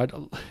happen here.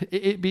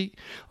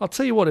 I'll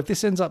tell you what, if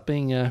this ends up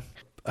being I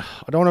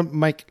don't want to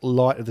make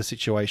light of the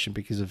situation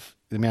because of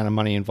the amount of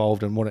money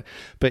involved and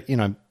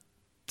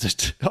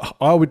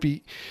I would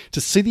be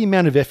to see the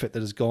amount of effort that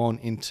has gone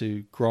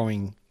into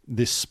growing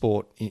this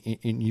sport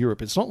in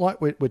Europe. It's not like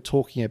we're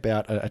talking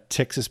about a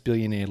Texas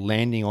billionaire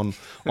landing on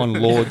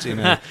Lords in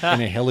a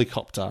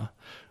helicopter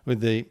with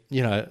the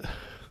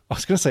I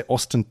was going to say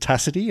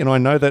ostentatity, and I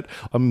know that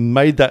I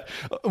made that,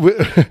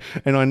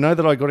 and I know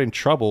that I got in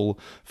trouble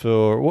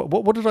for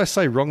what did I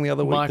say wrong the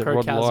other week? That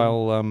Rod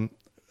Lyle.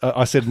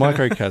 I said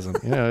microcosm.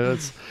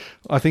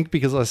 I think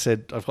because I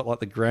said I've got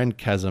like the grand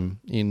chasm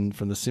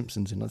from The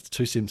Simpsons, and that's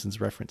two Simpsons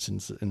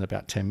references in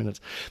about 10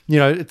 minutes.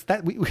 It's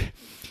that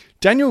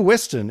Daniel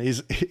Weston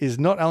is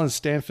not Alan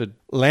Stanford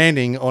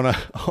landing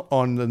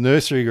on the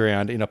nursery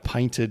ground in a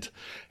painted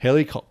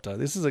helicopter.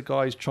 This is a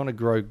guy who's trying to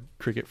grow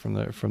cricket from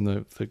the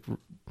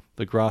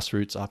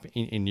grassroots up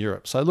in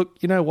Europe. So look,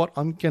 you know what?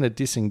 I'm going to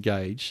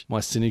disengage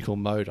my cynical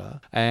motor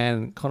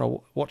and kind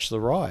of watch the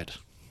ride.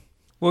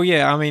 Well,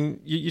 yeah, I mean,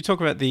 you talk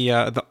about the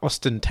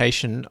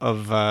ostentation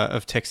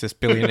of Texas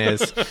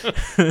billionaires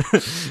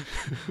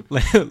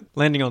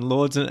landing on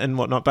Lords and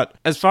whatnot, but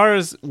as far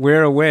as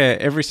we're aware,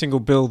 every single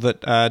bill that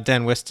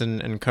Dan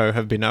Weston and co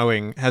have been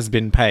owing has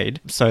been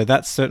paid, so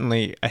that's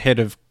certainly ahead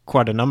of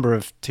quite a number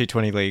of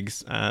T20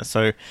 leagues.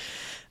 So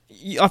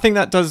I think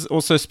that does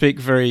also speak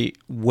very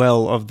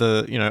well of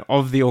the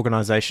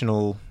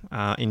organisational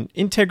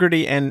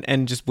integrity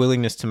and just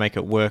willingness to make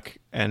it work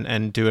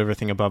and do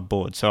everything above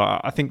board. So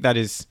I think that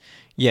is,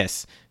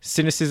 yes,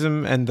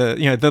 cynicism and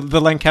the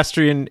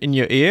Lancastrian in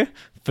your ear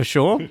for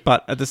sure.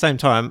 But at the same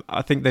time,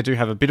 I think they do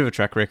have a bit of a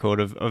track record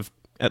of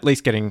at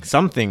least getting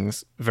some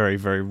things very,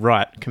 very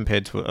right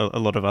compared to a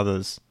lot of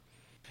others.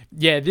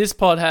 Yeah, this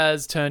pod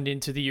has turned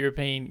into the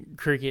European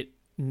Cricket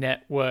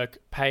Network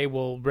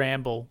paywall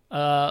ramble,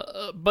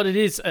 but it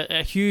is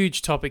a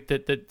huge topic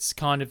that's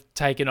kind of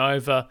taken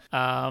over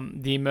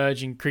the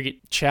emerging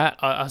cricket chat,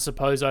 I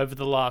suppose, over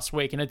the last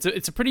week, and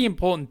it's a pretty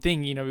important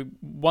thing.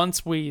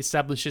 Once we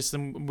establish this,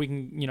 then we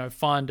can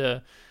find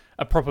a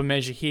proper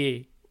measure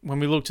here. When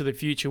we look to the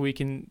future, we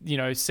can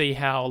see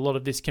how a lot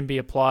of this can be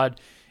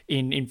applied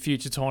in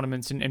future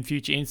tournaments and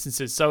future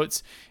instances. So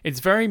it's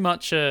very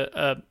much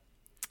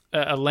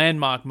a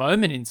landmark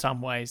moment in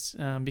some ways,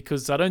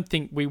 because I don't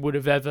think we would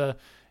have ever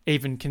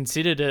even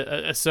considered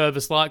a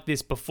service like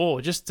this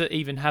before. Just to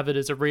even have it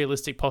as a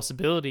realistic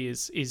possibility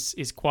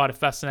is quite a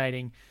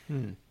fascinating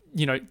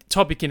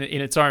topic in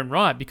its own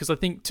right, because I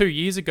think 2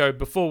 years ago,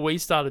 before we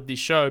started this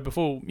show,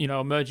 before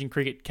emerging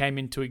cricket came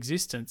into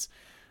existence,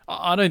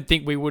 I don't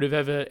think we would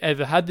have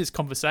ever had this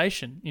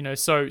conversation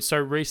so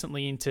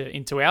recently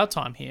into our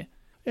time here.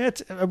 Yeah,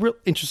 it's a real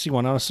interesting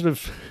one. I was sort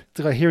of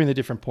hearing the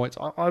different points.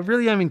 I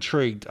really am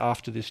intrigued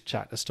after this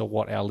chat as to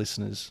what our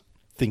listeners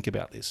think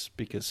about this,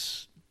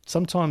 because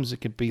sometimes it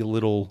could be a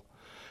little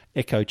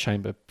echo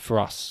chamber for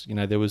us.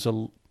 There was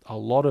a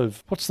lot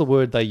of, what's the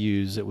word they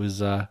use? It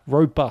was a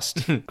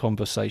robust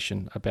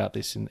conversation about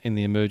this in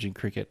the emerging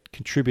cricket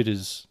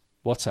contributors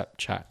WhatsApp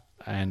chat.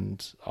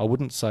 And I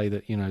wouldn't say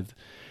that,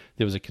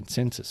 there was a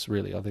consensus,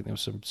 really. I think there were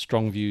some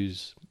strong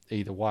views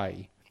either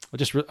way.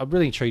 I'm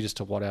really intrigued as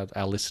to what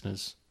our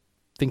listeners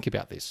think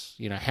about this.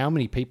 How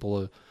many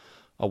people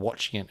are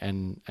watching it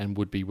and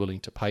would be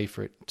willing to pay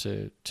for it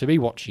to be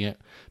watching it.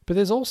 But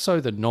there's also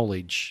the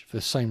knowledge, for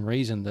the same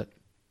reason that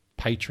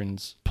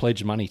patrons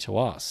pledge money to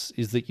us,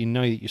 is that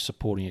that you're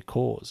supporting a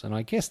cause. And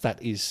I guess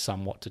that is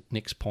somewhat to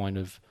Nick's point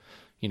of,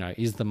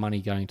 is the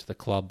money going to the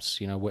clubs?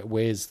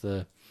 Where's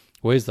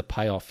the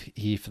payoff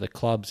here for the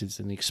clubs? Is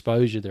in the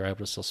exposure? They're able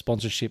to sell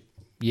sponsorship.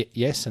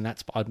 Yes, and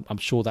I'm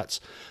sure that's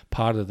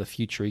part of the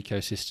future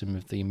ecosystem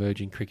of the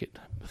emerging cricket.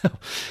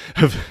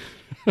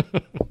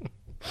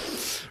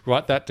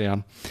 Write that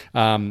down.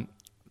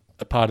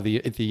 A part of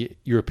the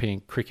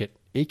European cricket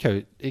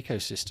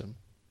ecosystem.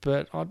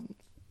 But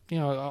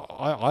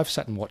I've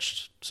sat and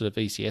watched sort of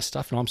ECS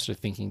stuff, and I'm sort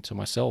of thinking to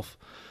myself,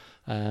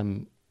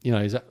 am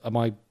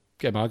I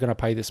going to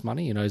pay this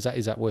money? Is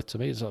that worth to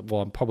me?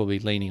 Well, I'm probably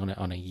leaning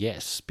on a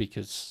yes,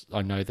 because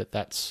I know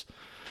that's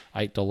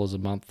 $8 a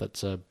month.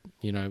 That's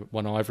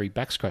one ivory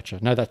back scratcher.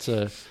 No, that's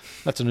an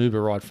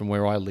Uber ride from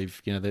where I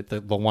live.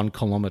 The 1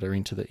 kilometre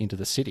into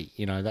the city.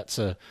 That's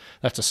a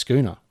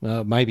schooner.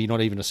 Maybe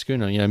not even a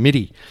schooner.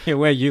 MIDI. Yeah,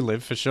 where you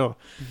live for sure.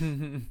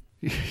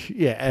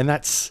 Yeah, and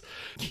that's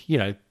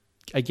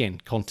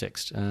again,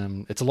 context.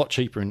 It's a lot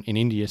cheaper in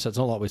India, so it's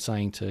not like we're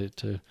saying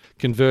to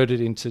convert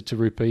it into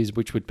rupees,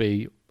 which would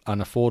be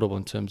unaffordable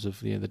in terms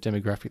of the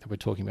demographic that we're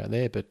talking about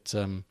there. But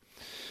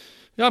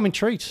I'm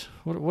intrigued.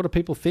 What do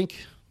people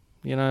think?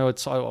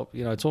 It's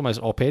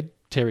almost op-ed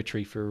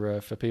territory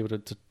for people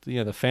to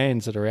the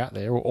fans that are out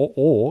there,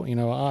 or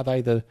are they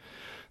the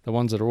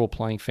ones that are all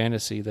playing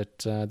fantasy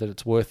that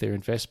it's worth their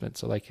investment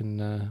so they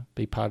can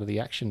be part of the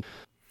action?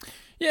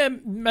 Yeah,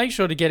 make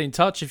sure to get in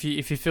touch if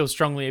you feel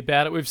strongly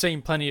about it. We've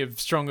seen plenty of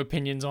strong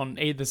opinions on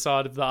either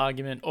side of the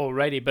argument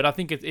already, but I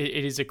think it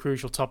is a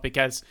crucial topic,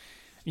 as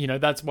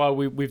that's why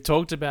we've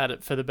talked about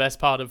it for the best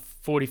part of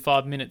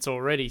 45 minutes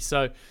already.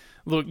 So,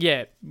 look,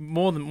 yeah,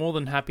 more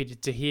than happy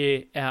to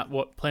hear out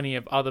what plenty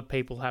of other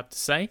people have to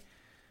say,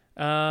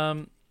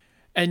 and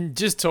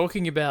just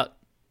talking about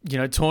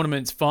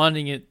tournaments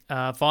finding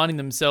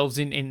themselves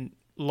in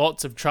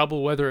lots of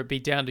trouble, whether it be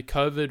down to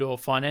COVID or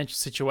financial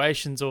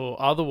situations or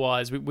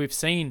otherwise. We've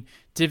seen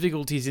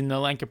difficulties in the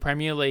Lanka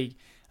Premier League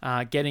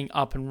getting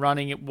up and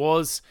running. It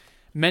was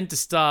meant to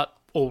start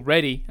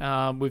already.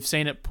 We've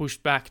seen it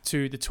pushed back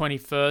to the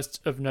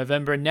 21st of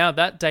November, and now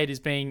that date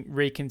is being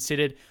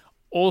reconsidered.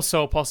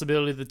 Also a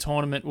possibility the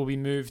tournament will be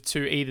moved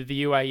to either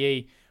the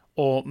UAE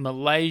or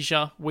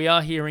Malaysia. We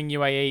are hearing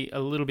UAE a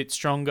little bit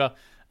stronger.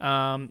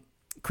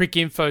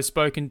 Cricinfo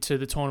spoken to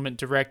the tournament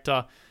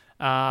director.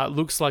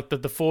 Looks like the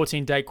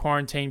 14-day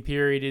quarantine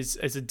period is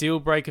a deal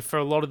breaker for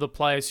a lot of the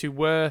players who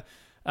were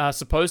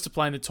supposed to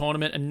play in the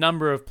tournament. A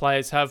number of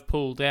players have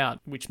pulled out,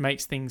 which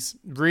makes things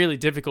really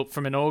difficult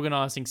from an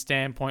organising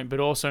standpoint,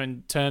 but also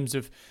in terms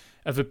of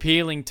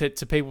appealing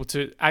to people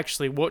to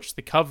actually watch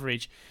the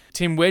coverage.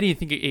 Tim, where do you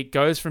think it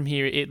goes from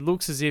here? It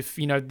looks as if,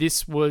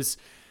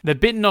 they're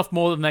bitten off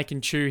more than they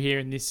can chew here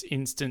in this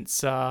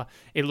instance,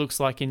 it looks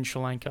like in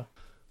Sri Lanka.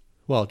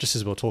 Well, just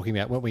as we were talking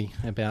about, weren't we,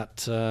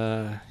 about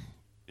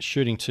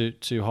shooting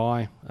too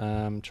high,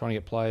 trying to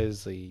get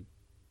players, the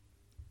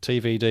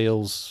TV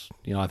deals.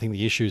 I think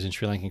the issues in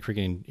Sri Lankan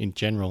cricket in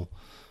general,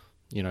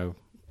 I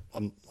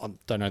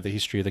don't know the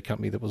history of the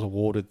company that was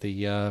awarded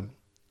the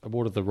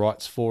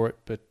rights for it,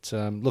 but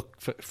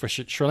look, for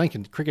Sri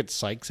Lankan cricket's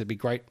sakes, it'd be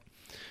great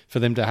for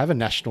them to have a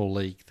national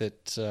league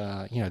that,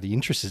 the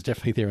interest is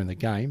definitely there in the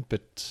game,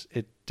 but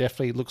it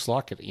definitely looks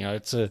like it.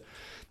 It's a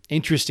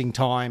interesting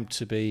time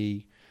to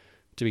be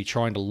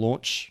trying to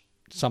launch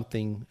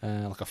something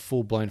like a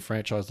full-blown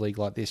franchise league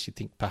like this. You'd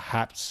think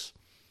perhaps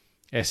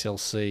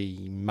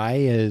SLC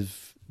may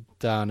have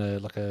done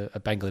a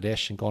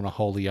Bangladesh and gone a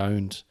wholly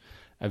owned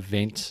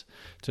event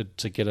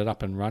to get it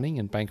up and running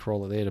and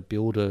bankroll it there to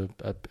build a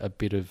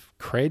bit of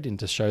cred and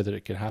to show that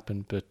it could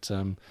happen. But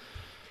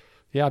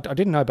I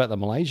didn't know about the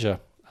Malaysia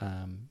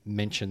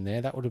mention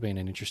there. That would have been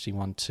an interesting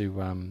one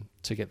to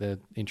get the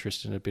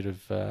interest in a bit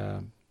of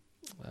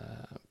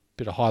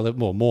high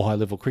level, more high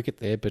level cricket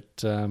there.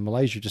 But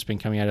Malaysia have just been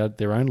coming out of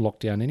their own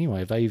lockdown anyway.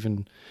 Have they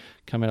even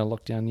come out of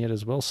lockdown yet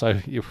as well? So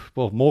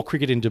more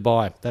cricket in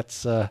Dubai.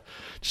 That's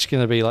just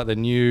going to be like the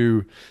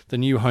new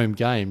home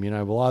game.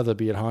 We'll either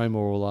be at home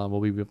or we'll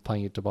be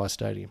playing at Dubai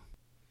Stadium.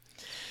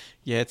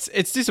 Yeah,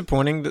 it's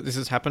disappointing that this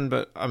has happened,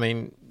 but I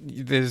mean,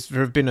 there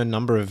have been a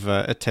number of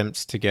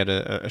attempts to get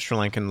a Sri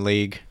Lankan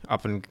league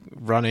up and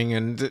running,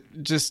 and it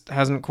just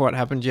hasn't quite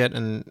happened yet.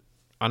 And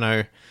I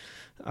know,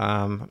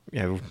 we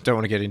don't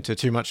want to get into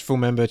too much full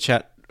member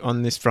chat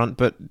on this front,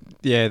 but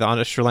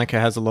yeah, Sri Lanka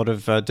has a lot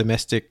of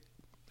domestic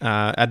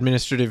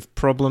administrative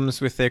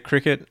problems with their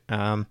cricket.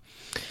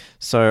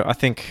 So I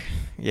think,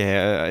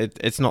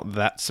 it's not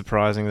that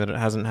surprising that it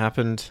hasn't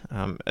happened,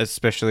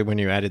 especially when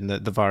you add in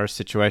the virus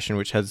situation,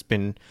 which has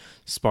been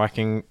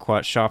spiking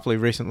quite sharply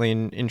recently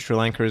in Sri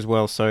Lanka as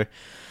well. So,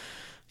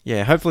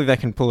 yeah, hopefully they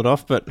can pull it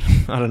off. But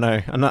I don't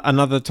know.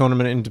 Another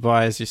tournament in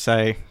Dubai, as you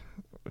say.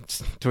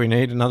 Do we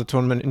need another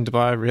tournament in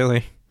Dubai,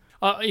 really?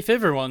 If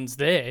everyone's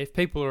there, if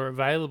people are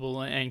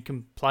available and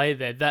can play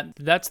there,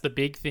 that's the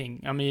big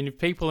thing. I mean, if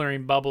people are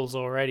in bubbles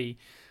already,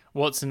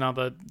 what's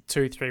another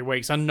 2-3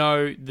 weeks? I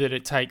know that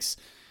it takes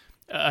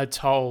a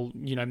toll,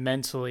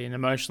 mentally and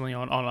emotionally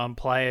on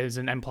players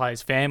and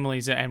players'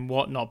 families and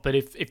whatnot. But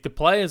if the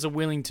players are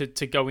willing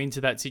to go into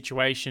that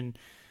situation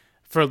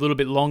for a little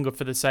bit longer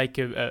for the sake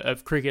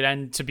of cricket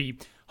and to be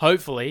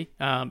hopefully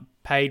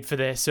paid for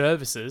their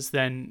services,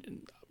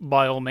 then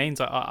by all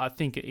means, I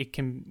think it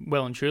can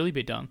well and truly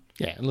be done.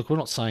 Yeah, look, we're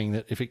not saying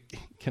that if it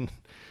can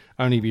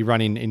only be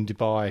run in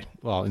Dubai,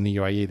 well, in the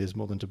UAE, there's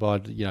more than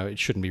Dubai, it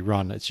shouldn't be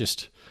run. It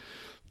just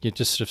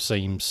sort of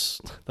seems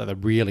that they're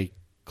really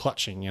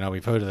clutching.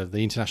 We've heard of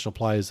the international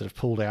players that have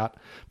pulled out,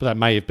 but that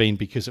may have been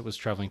because it was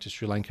travelling to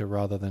Sri Lanka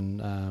rather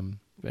than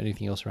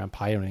anything else around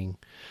pay or anything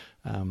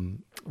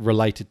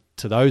related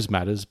to those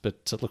matters.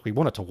 But look, we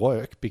want it to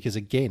work because,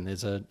 again,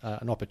 there's an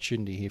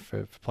opportunity here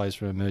for players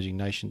from emerging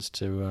nations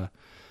to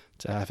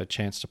have a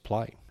chance to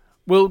play.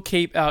 We'll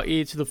keep our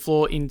ear to the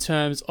floor in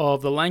terms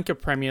of the Lanka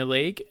Premier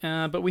League,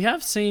 but we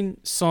have seen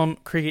some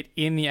cricket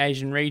in the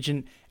Asian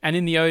region and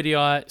in the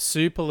ODI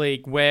Super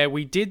League, where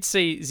we did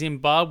see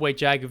Zimbabwe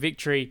jag a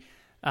victory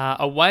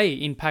away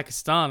in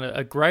Pakistan,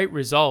 a great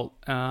result,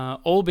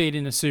 albeit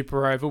in a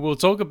super over. We'll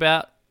talk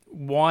about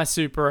why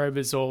super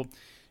overs, or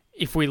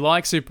if we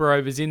like super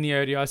overs in the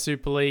ODI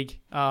Super League,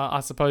 I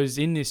suppose,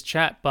 in this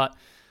chat, but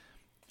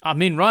I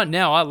mean, right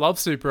now, I love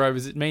super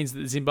overs. It means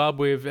that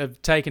Zimbabwe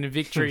have taken a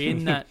victory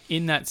in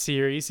that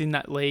series, in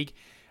that league.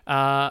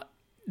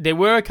 There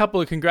were a couple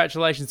of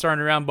congratulations thrown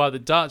around by the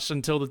Dutch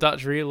until the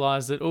Dutch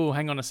realised that, oh,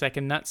 hang on a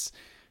second, that's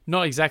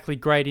not exactly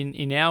great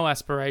in our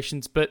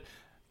aspirations. But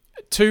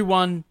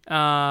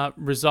 2-1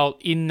 result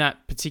in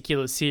that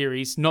particular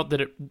series, not that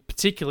it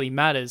particularly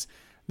matters.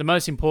 The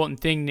most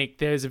important thing, Nick,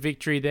 there's a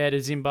victory there to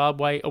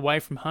Zimbabwe away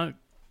from home.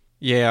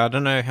 Yeah, I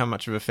don't know how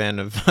much of a fan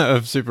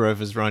of Super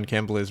Overs Ryan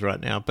Campbell is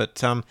right now,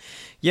 but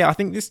I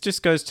think this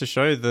just goes to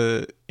show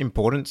the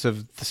importance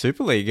of the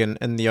Super League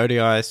and the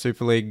ODI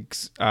Super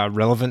League's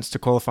relevance to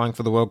qualifying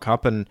for the World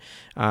Cup and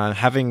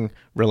having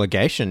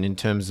relegation in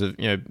terms of,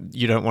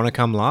 you don't want to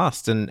come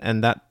last,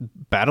 and that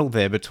battle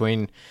there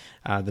between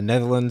the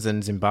Netherlands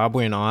and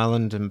Zimbabwe and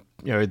Ireland, and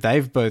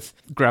they've both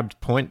grabbed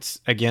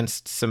points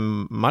against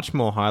some much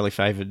more highly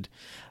favoured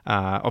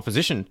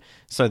opposition,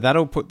 so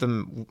that'll put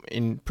them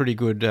in pretty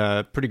good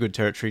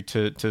territory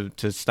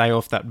to stay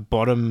off that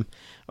bottom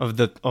of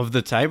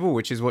the table,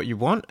 which is what you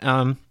want.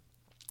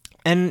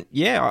 And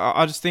yeah,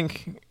 I just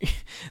think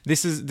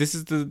this is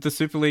the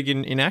Super League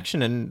in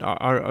action, and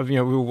we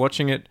were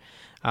watching it,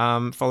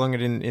 following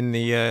it in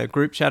the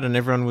group chat, and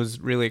everyone was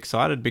really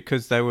excited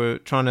because they were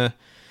trying to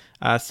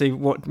see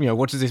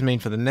what does this mean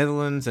for the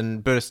Netherlands,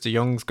 and Bertus de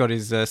Jong's got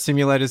his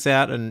simulators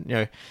out,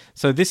 and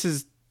so this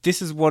is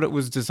what it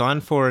was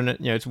designed for, and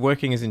it's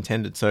working as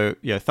intended. So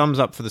thumbs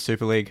up for the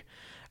Super League.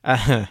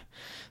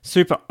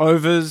 Super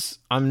overs,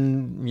 I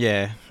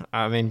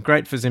mean,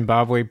 great for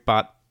Zimbabwe,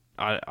 but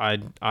I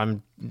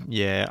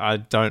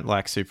don't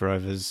like super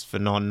overs for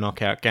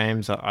non-knockout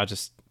games. I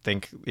just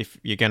think if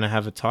you're going to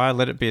have a tie,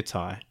 let it be a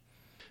tie.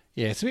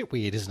 Yeah, it's a bit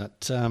weird, isn't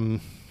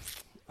it?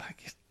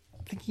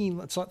 Thinking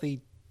it's like the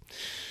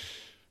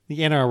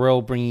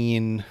NRL bringing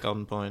in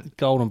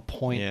Golden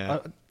Point. Yeah.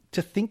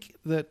 To think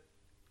that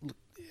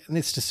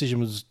this decision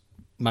was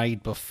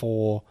made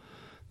before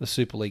the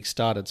Super League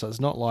started, so it's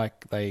not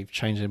like they've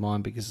changed their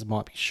mind because it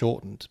might be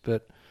shortened,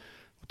 but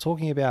we're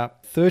talking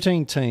about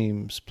 13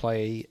 teams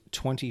play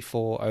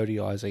 24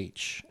 ODIs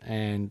each,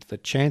 and the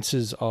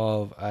chances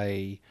of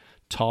a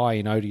tie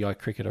in ODI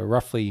cricket are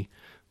roughly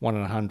 1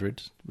 in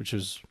 100, which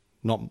is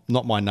not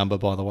my number,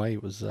 by the way.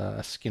 It was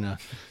a Skinner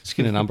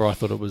number. I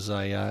thought it was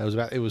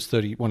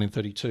 1 in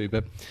 32,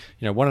 but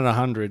 1 in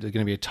 100 is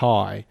going to be a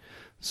tie.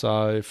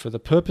 So for the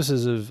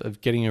purposes of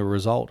getting a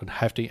result and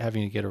having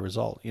to get a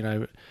result,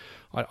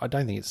 I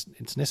don't think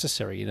it's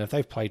necessary. If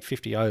they've played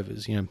 50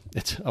 overs,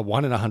 it's a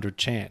 1 in 100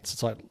 chance.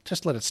 It's like,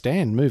 just let it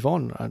stand, move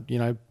on.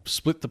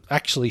 Split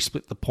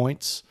the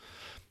points,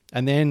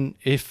 and then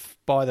if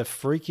by the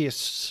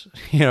freakiest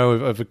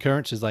of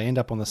occurrences they end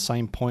up on the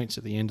same points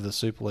at the end of the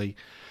Super League,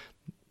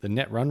 the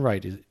net run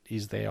rate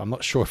is there. I'm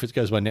not sure if it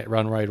goes by net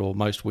run rate or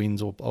most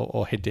wins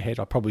or head to head.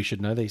 I probably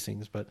should know these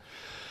things, but.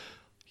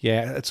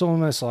 Yeah, it's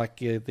almost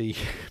like I'm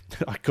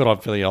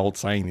feeling old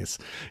saying this.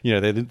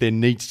 There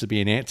needs to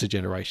be an answer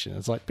generation.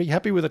 It's like, be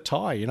happy with a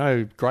tie.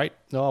 Great.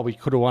 Oh, we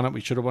could have won it.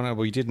 We should have won it.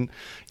 We didn't.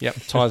 Yep,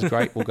 tie's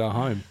great. We'll go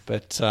home.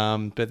 But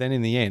then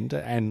in the end,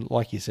 and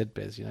like you said,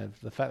 Bez,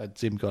 the fact that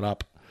Zim got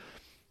up,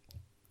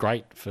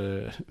 great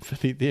for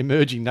the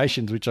emerging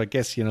nations, which I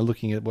guess,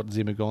 looking at what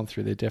Zim have gone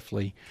through, they're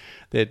definitely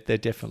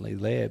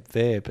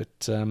there.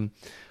 But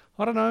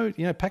I don't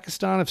know.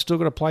 Pakistan have still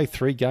got to play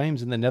 3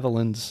 games in the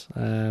Netherlands.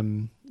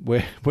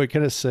 We're going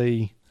to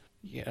see.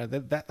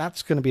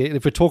 That's going to be,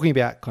 if we're talking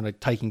about kind of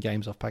taking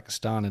games off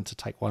Pakistan, and to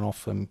take one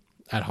off them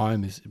at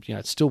home is,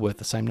 it's still worth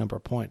the same number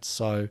of points.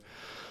 So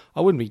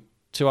I wouldn't be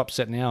too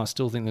upset now. I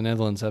still think the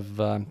Netherlands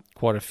have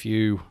quite a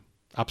few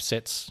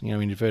upsets, in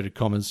inverted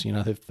commas.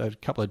 They've had a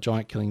couple of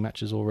giant killing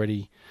matches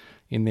already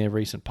in their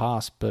recent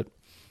past. But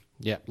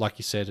yeah, like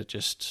you said, it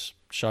just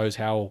shows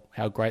how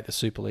great the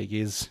Super League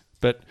is.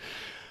 But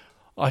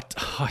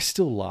I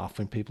still laugh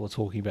when people are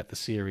talking about the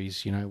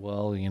series.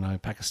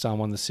 Pakistan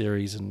won the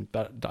series,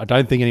 but I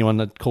don't think anyone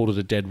had called it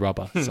a dead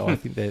rubber. So I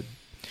think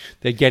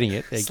they're getting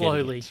it. They're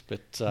slowly.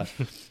 Getting it.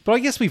 But I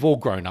guess we've all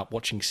grown up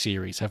watching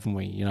series, haven't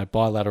we?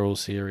 Bilateral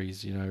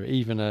series.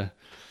 Even a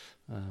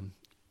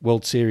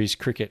World Series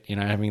cricket.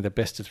 Having the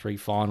best of 3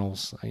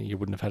 finals. You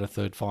wouldn't have had a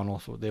third final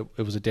if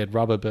it was a dead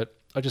rubber. But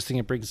I just think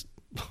it brings.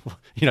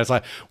 It's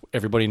like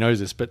everybody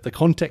knows this, but the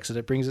context that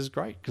it brings is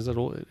great, because it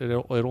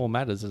all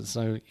matters. It's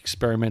no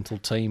experimental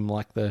team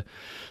like we're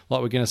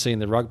going to see in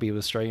the rugby with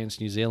Australia against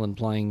New Zealand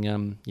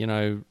playing,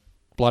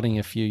 blooding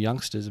a few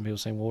youngsters, and people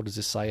saying, well, what does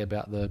this say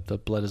about the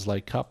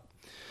Bledisloe Cup?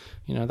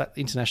 That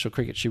international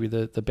cricket should be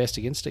the best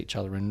against each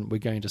other, and we're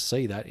going to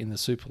see that in the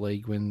Super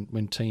League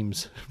when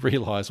teams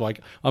realise.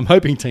 I'm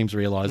hoping teams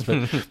realise,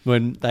 but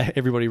when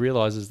everybody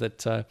realises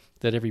that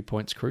every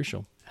point's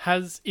crucial.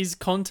 Is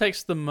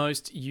context the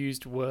most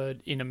used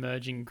word in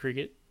emerging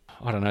cricket?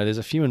 I don't know. There's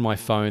a few in my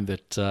phone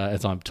that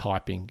as I'm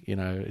typing,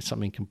 it's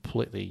something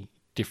completely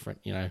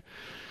different,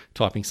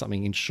 typing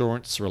something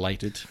insurance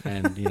related,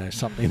 and,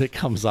 something that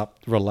comes up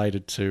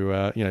related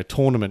to,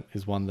 tournament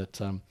is one that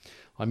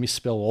I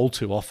misspell all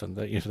too often,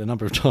 for the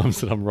number of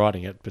times that I'm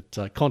writing it.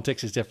 But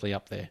context is definitely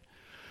up there.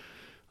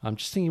 I'm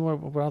just thinking,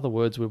 what other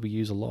words would we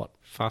use a lot?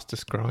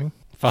 Fastest growing.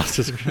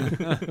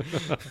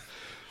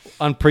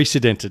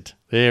 Unprecedented.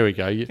 There we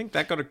go. I think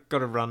that got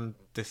to run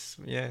this.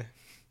 Yeah.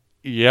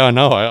 Yeah, I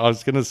know. I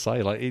was going to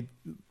say,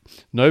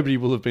 nobody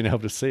will have been able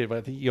to see it, but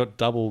I think you got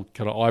double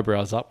kind of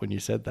eyebrows up when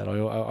you said that. I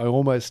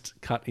almost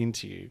cut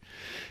into you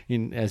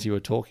as you were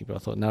talking, but I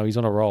thought, no, he's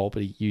on a roll.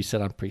 But you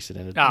said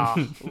unprecedented.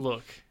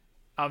 Look.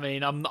 I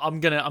mean, I'm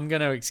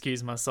gonna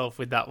excuse myself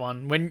with that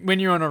one. When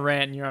you're on a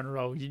rant and you're on a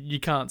roll, you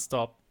can't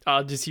stop.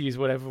 I'll just use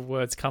whatever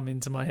words come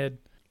into my head.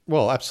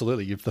 Well,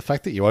 absolutely. The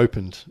fact that you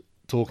opened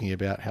talking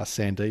about how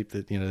Sandeep,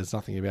 that there's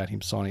nothing about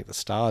him signing at the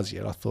Stars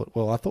yet. I thought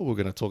we were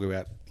going to talk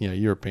about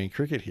European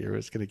cricket here.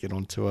 It's going to get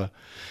into a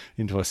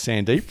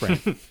Sandeep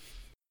rant.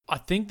 I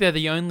think they're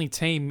the only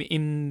team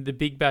in the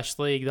Big Bash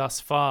League thus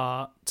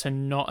far to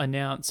not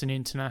announce an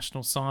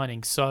international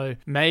signing. So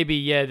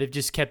maybe, they've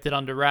just kept it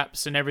under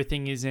wraps and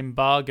everything is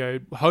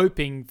embargoed,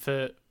 hoping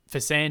for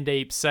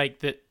Sandeep's sake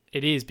that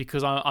it is,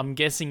 because I'm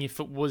guessing if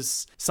it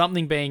was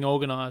something being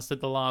organised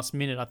at the last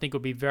minute, I think it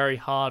would be very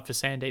hard for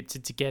Sandeep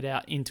to get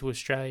out into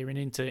Australia and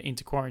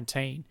into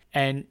quarantine.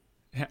 And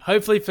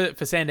hopefully for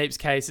Sandeep's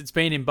case, it's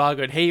been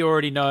embargoed. He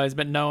already knows,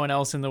 but no one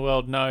else in the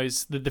world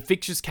knows. The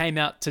fixtures came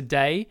out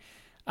today,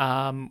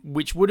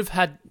 which would have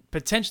had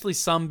potentially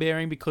some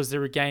bearing because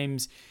there are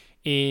games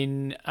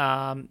in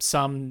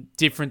some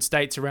different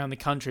states around the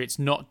country. It's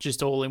not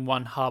just all in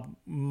one hub.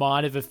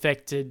 Might have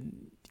affected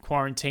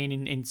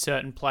quarantine in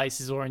certain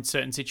places or in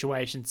certain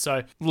situations.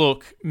 So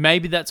look,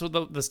 maybe that's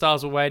what the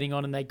Stars were waiting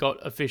on and they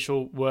got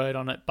official word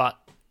on it. But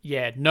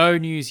yeah, no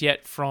news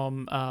yet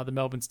from the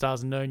Melbourne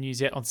Stars and no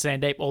news yet on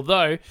Sandeep.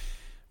 Although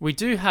we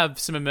do have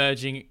some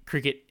emerging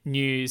cricket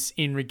news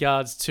in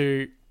regards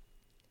to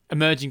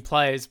emerging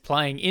players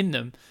playing in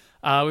them.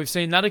 We've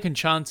seen Natthakan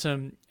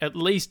Chantham at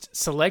least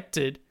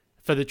selected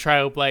for the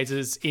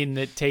Trailblazers in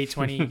the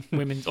T20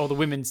 women's or the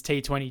women's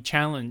T20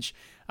 challenge.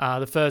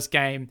 The first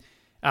game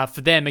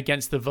for them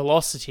against the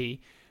Velocity.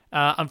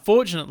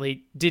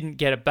 Unfortunately, didn't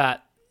get a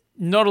bat.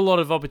 Not a lot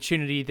of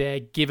opportunity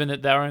there, given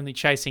that they're only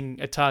chasing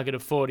a target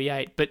of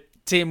 48. But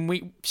Tim,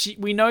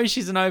 we know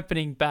she's an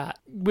opening bat.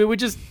 We were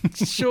just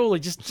surely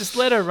just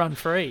let her run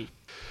free.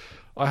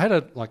 I had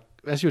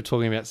as you were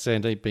talking about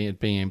Sandeep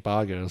being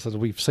embargoed, I said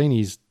we've seen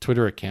his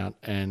Twitter account,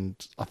 and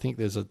I think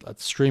there's a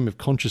stream of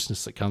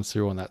consciousness that comes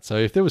through on that. So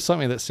if there was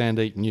something that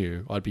Sandeep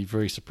knew, I'd be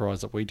very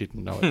surprised that we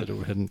didn't know it, that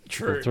it hadn't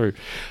trickled through.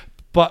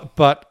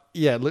 But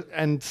yeah, look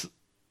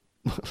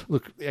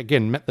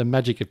again, the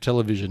magic of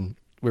television.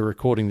 We're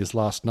recording this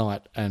last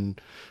night, and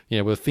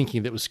we're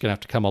thinking that it was going to have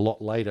to come a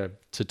lot later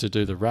to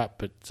do the wrap.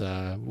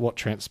 But what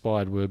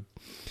transpired were,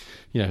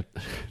 the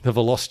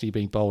Velocity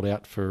being bowled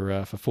out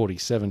for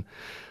 47.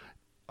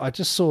 I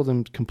just saw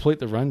them complete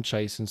the run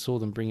chase and saw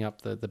them bring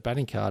up the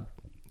batting card.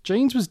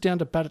 Jeans was down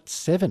to bat at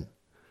 7.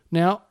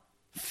 Now,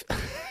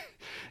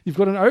 you've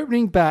got an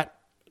opening bat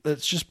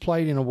that's just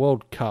played in a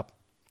World Cup,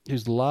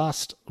 whose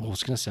last,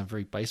 it's going to sound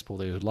very baseball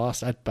there,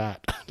 last at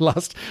bat,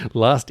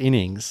 last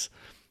innings,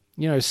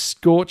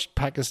 scorched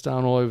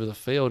Pakistan all over the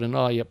field, and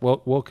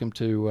welcome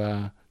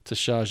to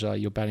Sharjah,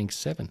 you're batting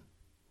 7.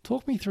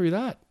 Talk me through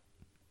that.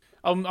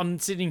 I'm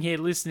sitting here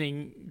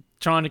listening,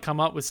 trying to come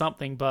up with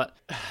something, but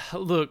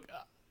look,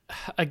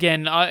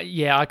 again,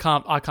 I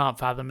can't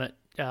fathom it.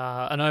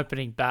 An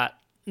opening bat,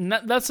 and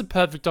that's a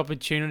perfect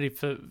opportunity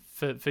for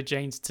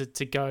Jeans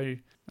to go.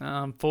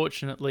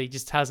 Unfortunately,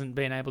 just hasn't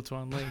been able to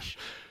unleash.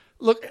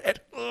 Look,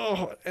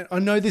 I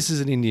know this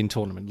is an Indian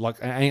tournament. Like,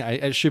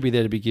 it should be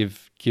there to be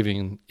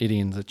giving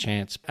Indians a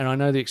chance. And I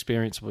know the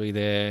experience will be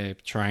there,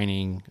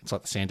 training. It's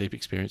like the Sandeep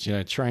experience,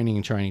 training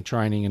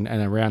and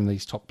around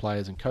these top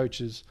players and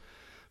coaches.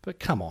 But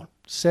come on,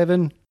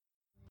 7.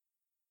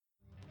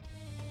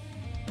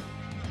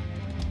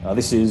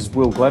 This is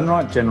Will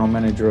Glenwright, General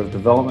Manager of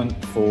Development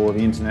for the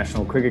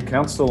International Cricket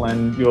Council,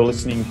 and you're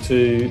listening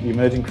to the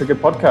Emerging Cricket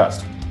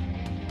Podcast.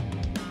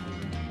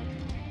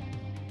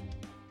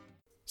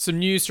 Some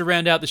news to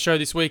round out the show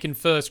this week, and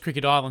first,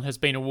 Cricket Island has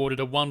been awarded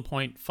a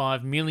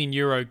 €1.5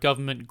 million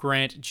government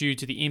grant due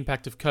to the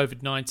impact of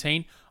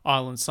COVID-19.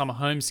 Ireland's summer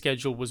home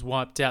schedule was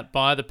wiped out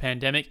by the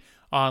pandemic.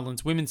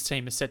 Ireland's women's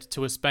team is set to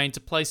tour Spain to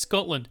play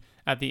Scotland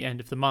at the end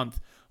of the month.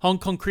 Hong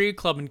Kong Cricket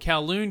Club and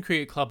Kowloon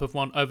Cricket Club have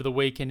won over the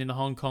weekend in the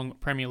Hong Kong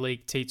Premier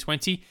League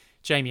T20.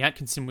 Jamie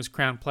Atkinson was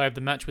crowned player of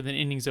the match with an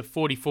innings of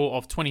 44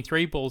 off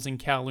 23 balls in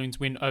Kowloon's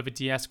win over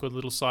Diasco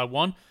Littleside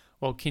 1.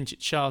 While Kinchit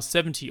Shah's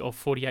 70 off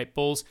 48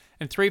 balls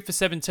and 3 for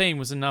 17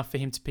 was enough for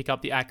him to pick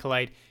up the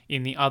accolade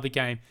in the other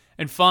game.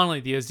 And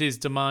finally, the Aziz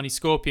Damani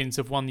Scorpions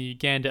have won the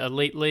Uganda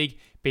Elite League,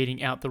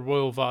 beating out the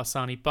Royal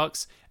Varsani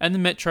Bucks and the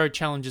Metro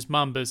Challengers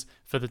Mambas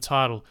for the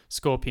title.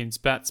 Scorpions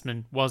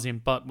batsman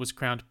Wasim Butt was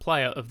crowned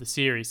player of the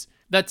series.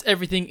 That's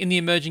everything in the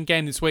emerging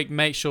game this week.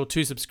 Make sure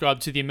to subscribe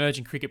to the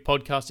Emerging Cricket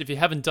Podcast if you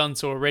haven't done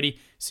so already,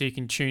 so you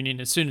can tune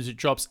in as soon as it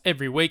drops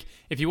every week.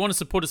 If you want to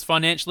support us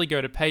financially,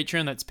 go to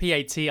Patreon. That's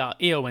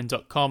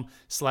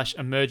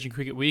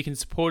patreon.com/emergingcricket, where you can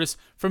support us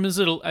from as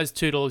little as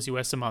 $2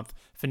 US a month.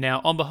 For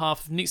now, on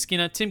behalf of Nick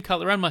Skinner, Tim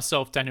Cutler and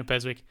myself, Daniel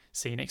Beswick,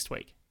 see you next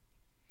week.